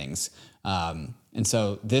bad things. And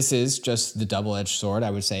so this is just the double-edged sword,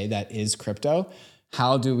 I would say, that is crypto.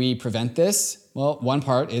 How do we prevent this? Well, one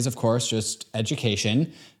part is, of course, just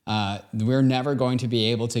education. We're never going to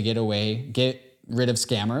be able to get rid of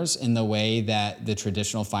scammers in the way that the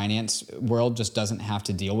traditional finance world just doesn't have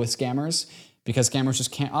to deal with scammers, because scammers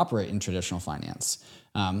just can't operate in traditional finance.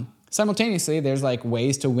 Simultaneously, there's like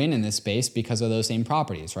ways to win in this space because of those same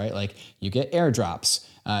properties, right? Like you get airdrops,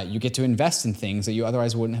 you get to invest in things that you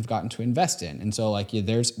otherwise wouldn't have gotten to invest in. And so like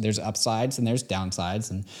there's upsides and there's downsides.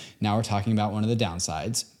 And now we're talking about one of the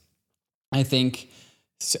downsides. I think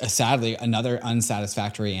sadly, another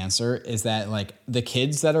unsatisfactory answer is that like the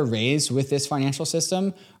kids that are raised with this financial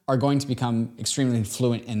system are going to become extremely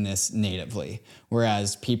fluent in this natively.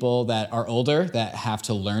 Whereas people that are older that have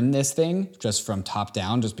to learn this thing just from top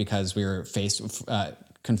down, just because we were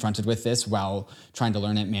confronted with this while trying to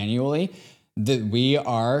learn it manually, we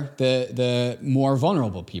are the more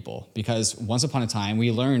vulnerable people, because once upon a time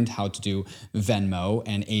we learned how to do Venmo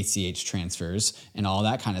and ACH transfers and all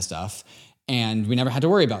that kind of stuff. And we never had to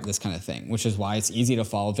worry about this kind of thing, which is why it's easy to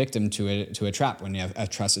fall victim to a trap when you have a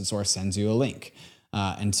trusted source sends you a link.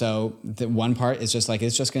 And so the one part is just like,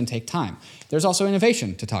 it's just going to take time. There's also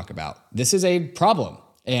innovation to talk about. This is a problem,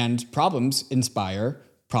 and problems inspire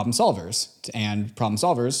problem solvers, and problem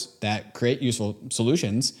solvers that create useful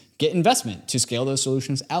solutions get investment to scale those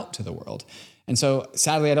solutions out to the world. And so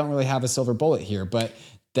sadly, I don't really have a silver bullet here, but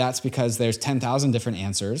that's because there's 10,000 different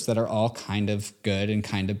answers that are all kind of good and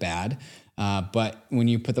kind of bad. But when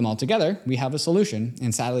you put them all together, we have a solution,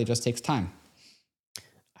 and sadly, it just takes time.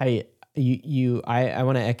 I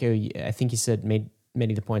want to echo. I think you said made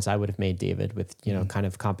many of the points I would have made, David, with kind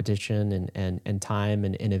of competition and time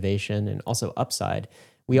and innovation and also upside.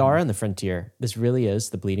 We are on the frontier. This really is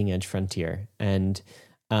the bleeding edge frontier, and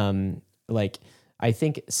I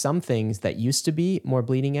think some things that used to be more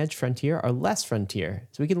bleeding edge frontier are less frontier.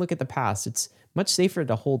 So we can look at the past. It's much safer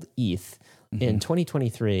to hold ETH in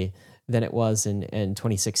 2023 than it was in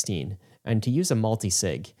 2016, and to use a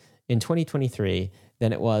multi-sig in 2023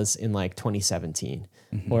 than it was in like 2017,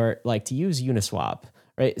 or like to use Uniswap,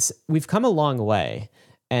 right? So we've come a long way,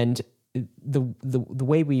 and the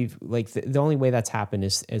way we've the only way that's happened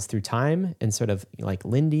is through time and sort of like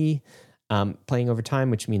Lindy playing over time,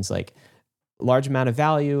 which means like large amount of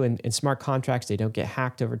value and smart contracts. They don't get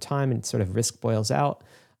hacked over time, and sort of risk boils out.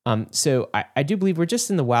 So I do believe we're just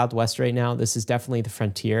in the Wild West right now. This is definitely the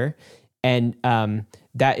frontier, and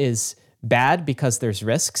that is bad because there's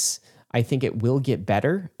risks. I think it will get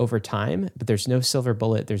better over time, but there's no silver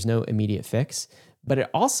bullet. There's no immediate fix. But it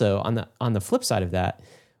also, on the flip side of that,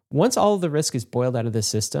 once all of the risk is boiled out of the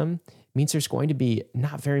system, it means there's going to be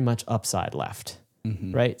not very much upside left,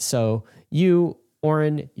 right? So you,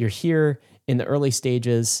 Oren, you're here in the early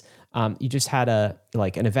stages. You just had an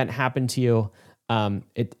event happen to you.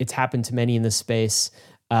 It's happened to many in this space.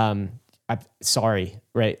 I'm sorry,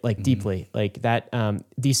 right? Like deeply, like that.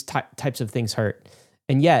 These types of things hurt,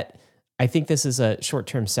 and yet I think this is a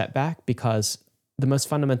short-term setback, because the most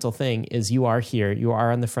fundamental thing is you are here, you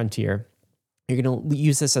are on the frontier. You're going to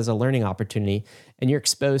use this as a learning opportunity, and you're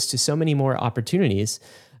exposed to so many more opportunities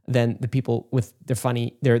than the people with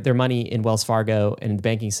their money in Wells Fargo and the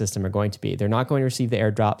banking system are going to be. They're not going to receive the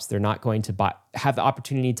airdrops. They're not going to have the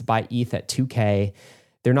opportunity to buy ETH at 2K.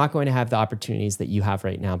 They're not going to have the opportunities that you have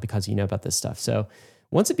right now because you know about this stuff. So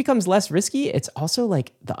once it becomes less risky, it's also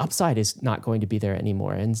like the upside is not going to be there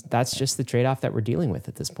anymore. And that's just the trade-off that we're dealing with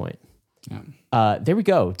at this point. Yeah. There we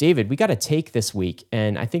go. David, we got a take this week.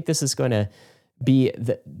 And I think this is going to be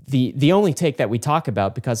the only take that we talk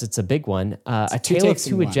about, because it's a big one. A tale of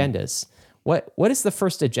two agendas. What is the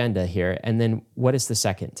first agenda here? And then what is the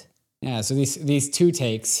second? Yeah, so these two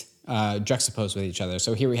takes juxtaposed with each other.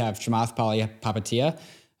 So here we have Chamath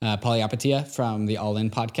Palihapitiya from the All In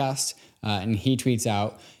podcast. And he tweets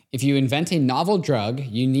out, if you invent a novel drug,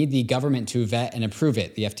 you need the government to vet and approve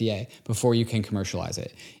it, the FDA, before you can commercialize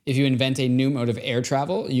it. If you invent a new mode of air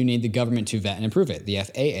travel, you need the government to vet and approve it, the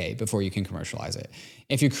FAA, before you can commercialize it.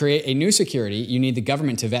 If you create a new security, you need the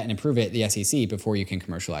government to vet and approve it, the SEC, before you can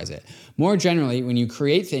commercialize it. More generally, when you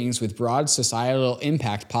create things with broad societal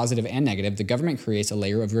impact, positive and negative, the government creates a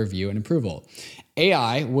layer of review and approval.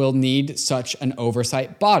 AI will need such an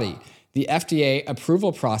oversight body. The FDA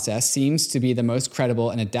approval process seems to be the most credible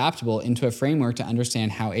and adaptable into a framework to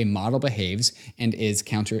understand how a model behaves and it's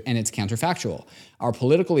counterfactual. Our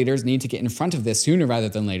political leaders need to get in front of this sooner rather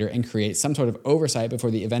than later and create some sort of oversight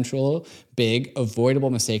before the eventual big avoidable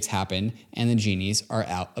mistakes happen and the genies are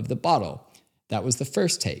out of the bottle. That was the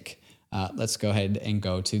first take. Let's go ahead and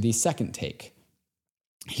go to the second take.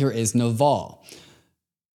 Here is Naval.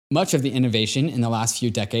 Much of the innovation in the last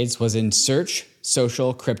few decades was in search,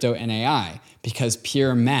 social, crypto, and AI, because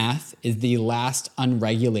pure math is the last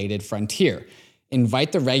unregulated frontier.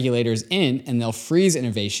 Invite the regulators in and they'll freeze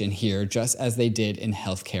innovation here, just as they did in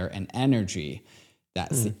healthcare and energy.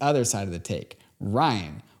 That's the other side of the take.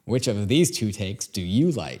 Ryan, which of these two takes do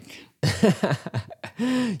you like?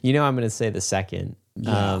 You know, I'm going to say the second.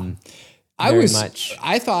 Yeah.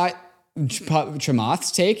 I thought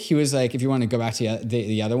Chamath's take, he was like, if you want to go back to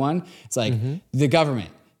the other one, it's like the government,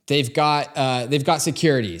 they've got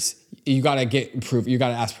securities. You got to get approved. You got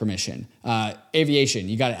to ask permission. Aviation,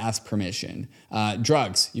 you got to ask permission.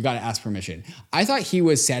 Drugs, you got to ask permission. I thought he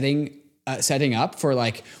was setting up for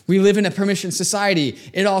like, we live in a permission society.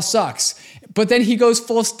 It all sucks. But then he goes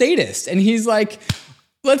full statist and he's like,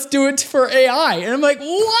 let's do it for AI. And I'm like,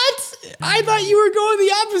 what? I thought you were going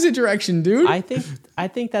the opposite direction, dude. I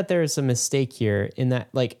think that there is a mistake here in that,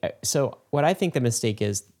 like, so what I think the mistake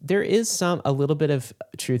is, there is a little bit of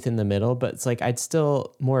truth in the middle, but it's like, I'd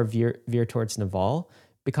still more veer towards Naval,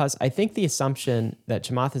 because I think the assumption that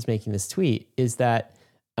Chamath is making this tweet is that,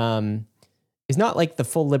 is not like the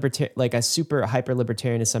full libertarian, like a super hyper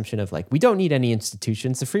libertarian assumption of like, we don't need any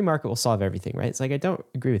institutions. The free market will solve everything, right? It's like, I don't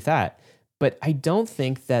agree with that. But I don't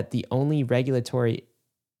think that the only regulatory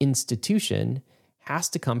institution has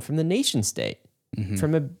to come from the nation state,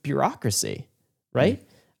 from a bureaucracy, right?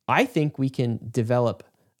 I think we can develop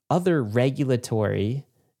other regulatory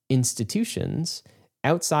institutions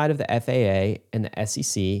outside of the FAA and the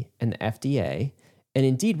SEC and the FDA. And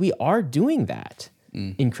indeed, we are doing that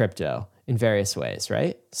in crypto in various ways,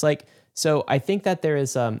 right? It's like, so I think that there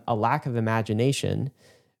is a lack of imagination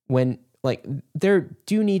when, like, there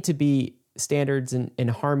do need to be standards and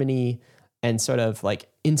harmony and sort of like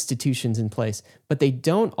institutions in place, but they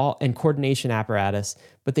don't all, and coordination apparatus,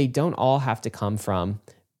 but they don't all have to come from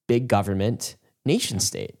big government nation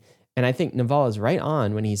state. And I think Naval is right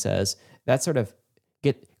on when he says that sort of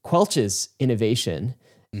quelches innovation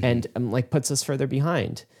and like puts us further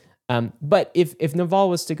behind. But if Naval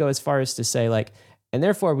was to go as far as to say like, and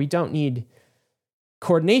therefore we don't need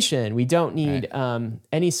coordination, we don't need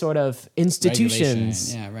any sort of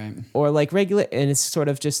institutions, or like regulate, and it's sort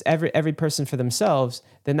of just every person for themselves,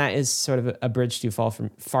 then that is sort of a bridge too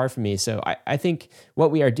far from me. So I think what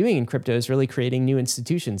we are doing in crypto is really creating new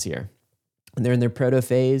institutions here, and they're in their proto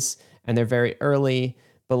phase and they're very early,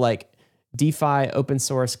 but like DeFi, open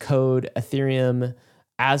source code, Ethereum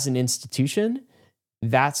as an institution,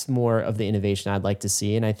 that's more of the innovation I'd like to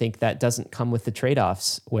see. And I think that doesn't come with the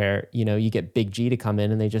trade-offs where, you know, you get Big G to come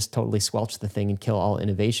in and they just totally squelch the thing and kill all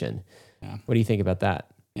innovation. Yeah. What do you think about that?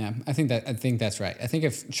 Yeah, I think that's right. I think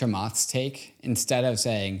if Chamath's take, instead of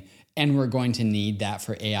saying, and we're going to need that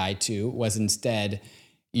for AI too, was instead,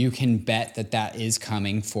 you can bet that is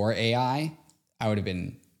coming for AI, I would have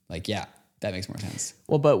been like, yeah, that makes more sense.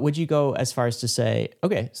 Well, but would you go as far as to say,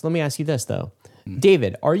 okay, so let me ask you this though.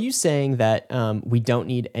 David, are you saying that we don't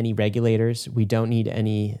need any regulators? We don't need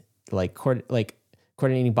any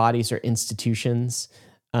coordinating bodies or institutions?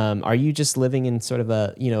 Are you just living in sort of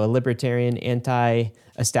a libertarian,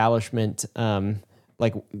 anti-establishment,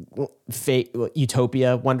 fake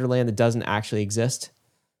utopia, wonderland that doesn't actually exist?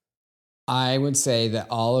 I would say that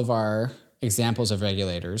all of our examples of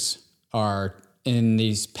regulators are in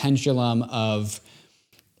these pendulum of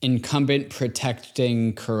incumbent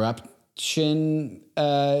protecting corrupt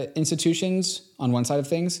institutions on one side of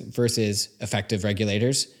things versus effective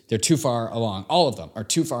regulators. They're too far along. All of them are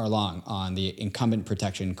too far along on the incumbent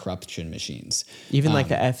protection corruption machines. Even like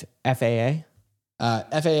the FAA?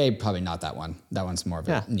 FAA, probably not that one. That one's more of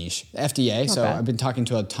a niche. FDA, not so bad. I've been talking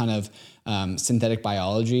to a ton of synthetic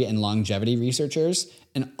biology and longevity researchers,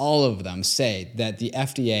 and all of them say that the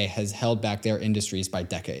FDA has held back their industries by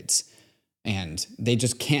decades. And they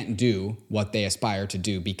just can't do what they aspire to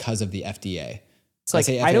do because of the FDA. It's like,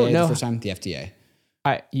 I don't know. The first time, the FDA.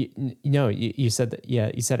 You said that. Yeah,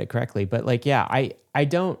 you said it correctly. But like, yeah, I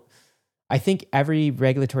think every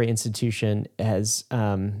regulatory institution has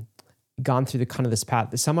gone through the kind of this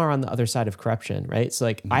path. Some are on the other side of corruption, right? So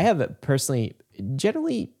like, I have personally,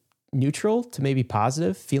 generally neutral to maybe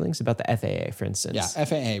positive feelings about the FAA, for instance. Yeah,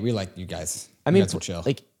 FAA, we like you guys. I mean, you guys are chill.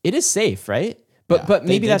 Like, it is safe, right? But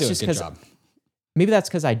maybe that's just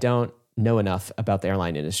because I don't know enough about the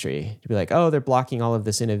airline industry to be like, oh, they're blocking all of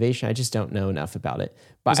this innovation. I just don't know enough about it.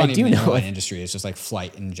 But I do know the airline industry. It's just like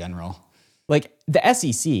flight in general. Like the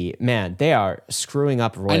SEC, man, they are screwing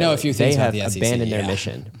up royally. I know a few things about the SEC. They have abandoned their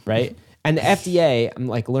mission, right? And the FDA, I'm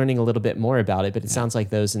like learning a little bit more about it, but it sounds like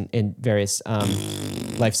those in various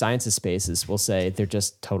life sciences spaces will say they're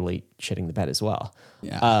just totally shitting the bed as well.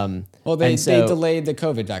 Yeah. Well, they delayed the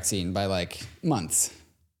COVID vaccine by like months.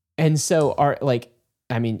 And so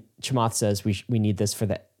Chamath says we need this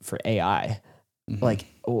for AI. Mm-hmm. Like,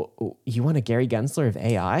 you want a Gary Gensler of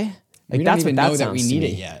AI? Like, we don't even know that we need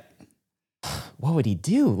it yet. What would he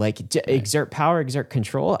do? Like, exert power, exert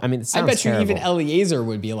control? I mean, it sounds terrible. You even Eliezer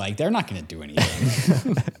would be like, they're not going to do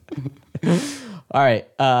anything. All right.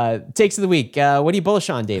 Takes of the week. What are you bullish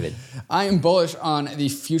on, David? I am bullish on the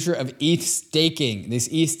future of ETH staking, this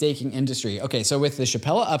ETH staking industry. Okay, so with the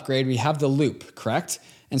Shapella upgrade, we have the loop, correct?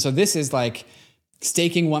 And so this is like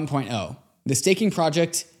staking 1.0. The staking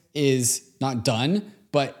project is not done,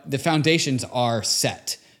 but the foundations are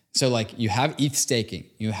set. So like you have ETH staking,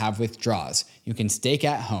 you have withdrawals, you can stake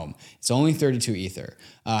at home. It's only 32 Ether.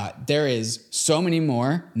 There is so many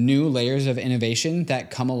more new layers of innovation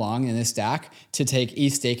that come along in this stack to take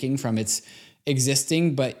ETH staking from its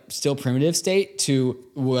existing but still primitive state to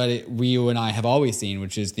what you and I have always seen,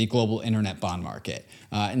 which is the global internet bond market.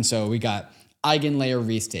 And so we got eigenlayer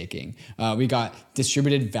restaking. We got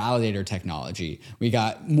distributed validator technology. We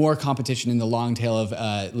got more competition in the long tail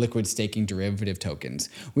of liquid staking derivative tokens.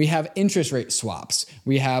 We have interest rate swaps.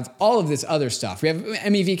 We have all of this other stuff. We have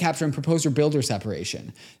MEV capture and proposer builder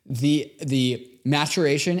separation. The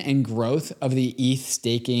maturation and growth of the ETH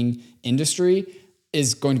staking industry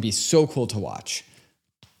is going to be so cool to watch.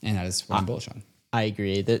 And that is what I'm bullish on. I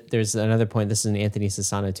agree. There's another point. This is an Anthony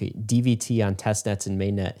Sassano tweet. DVT on testnets and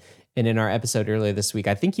mainnet. And in our episode earlier this week,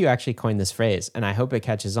 I think you actually coined this phrase, and I hope it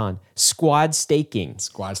catches on. Squad staking.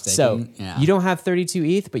 Squad staking. So you don't have 32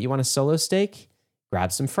 ETH, but you want a solo stake?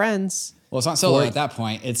 Grab some friends. Well, it's not solo at that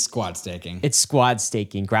point. It's squad staking. It's squad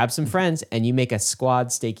staking. Grab some friends, and you make a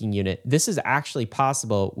squad staking unit. This is actually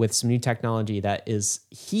possible with some new technology that is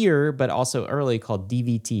here, but also early, called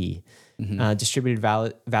DVT, distributed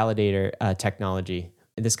validator technology.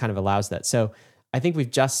 And this kind of allows that. So I think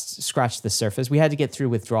we've just scratched the surface. We had to get through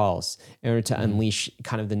withdrawals in order to unleash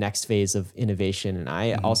kind of the next phase of innovation. And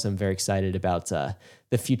I also am very excited about the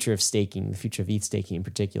future of staking, the future of ETH staking in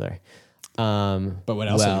particular. But what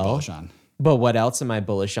else are you bullish on? But what else am I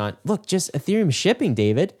bullish on? Look, just Ethereum shipping,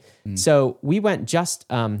 David. So we went just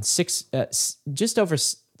over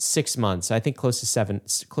 6 months. I think closer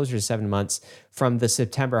to 7 months from the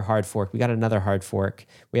September hard fork. We got another hard fork.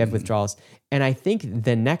 We have withdrawals, and I think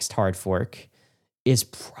the next hard fork is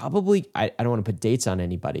probably, I don't want to put dates on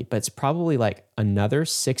anybody, but it's probably like another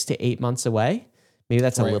 6 to 8 months away. Maybe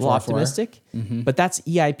that's a little optimistic, but that's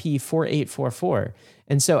EIP 4844.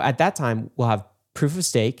 And so at that time, we'll have proof of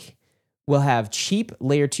stake, we'll have cheap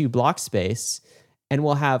layer 2 block space, and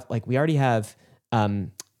we'll have, like, we already have ZK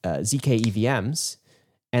EVMs,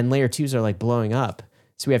 and layer 2s are like blowing up.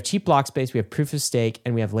 So we have cheap block space, we have proof of stake,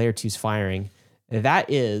 and we have layer 2s firing.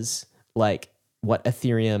 That is like what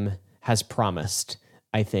Ethereum has promised,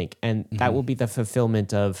 I think. And that will be the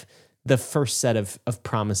fulfillment of the first set of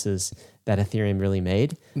promises that Ethereum really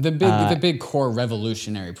made. The big core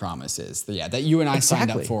revolutionary promises that you and I signed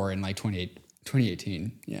up for in like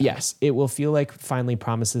 2018. Yeah. Yes, it will feel like finally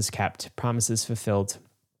promises kept, promises fulfilled.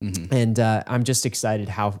 And I'm just excited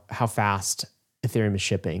how fast Ethereum is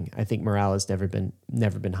shipping. I think morale has never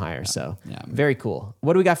been higher. So very cool.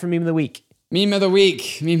 What do we got for meme of the week? Meme of the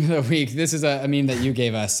week. This is a meme that you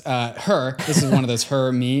gave us. Her. This is one of those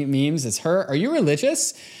her memes. It's her. Are you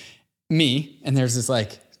religious? Me. And there's this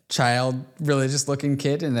like child religious looking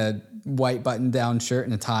kid in a white button down shirt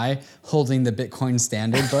and a tie holding the Bitcoin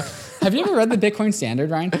Standard book. Have you ever read the Bitcoin Standard,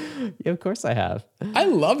 Ryan? Yeah, of course I have. I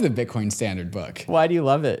love the Bitcoin Standard book. Why do you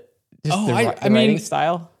love it? Just the writing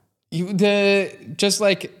style?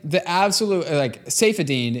 The absolute, like,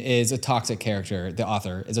 Saifedean is a toxic character. The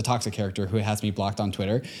author is a toxic character who has me blocked on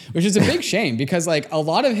Twitter, which is a big shame because like a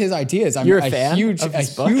lot of his ideas, I'm a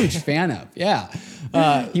huge fan of. Yeah.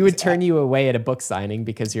 He would turn you away at a book signing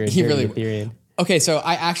because you're a Ethereum. Okay. So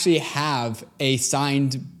I actually have a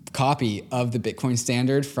signed copy of the Bitcoin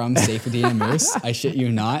Standard from Saifedean and Moose. I shit you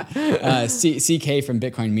not. CK from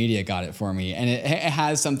Bitcoin Media got it for me. And it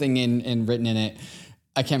has something written in it.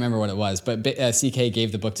 I can't remember what it was, but CK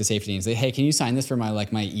gave the book to Saifedean and said, "Hey, can you sign this for my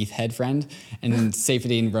ETH head friend?" And then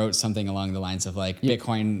Saifedean wrote something along the lines of like,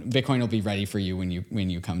 "Bitcoin will be ready for you when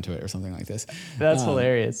you come to it," or something like this. That's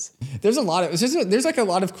hilarious. There's a lot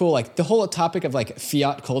of cool, like the whole topic of like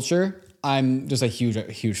fiat culture. I'm just a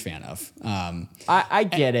huge fan of. I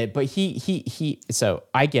get it, but so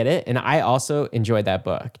I get it, and I also enjoyed that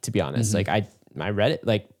book. To be honest, like I read it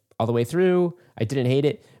like all the way through. I didn't hate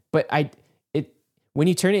it, but when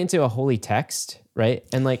you turn it into a holy text, right?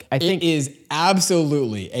 And like, I think it is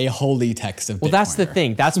absolutely a holy text of Bitcoin. Well, that's the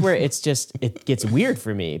thing. That's where it gets weird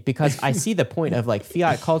for me, because I see the point of like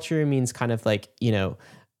fiat culture means kind of like, the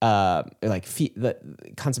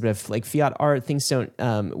concept of like fiat art. Things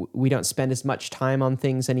we don't spend as much time on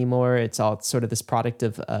things anymore. It's all sort of this product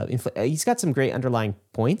of, he's got some great underlying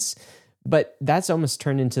points, but that's almost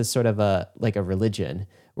turned into sort of a religion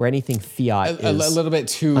where anything fiat is a little bit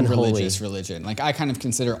too unholy. religious religion. Like I kind of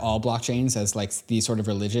consider all blockchains as like these sort of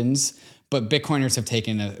religions, but Bitcoiners have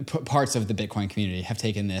taken parts of the Bitcoin community have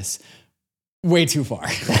taken this way too far.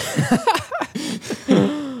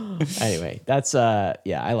 Anyway, that's I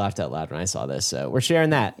laughed out loud when I saw this. So we're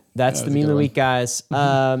sharing that. That's the meme of the week, guys.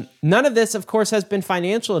 None of this, of course, has been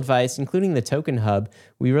financial advice, including the token hub.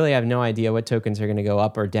 We really have no idea what tokens are going to go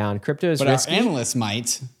up or down. Crypto is risky. Our analysts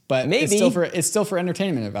might, but maybe it's still for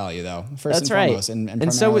entertainment value, though. First and foremost, and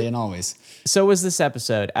primarily and always. So was this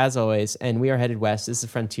episode, as always. And we are headed west. This is the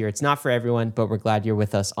frontier. It's not for everyone, but we're glad you're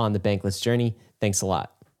with us on the bankless journey. Thanks a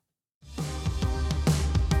lot.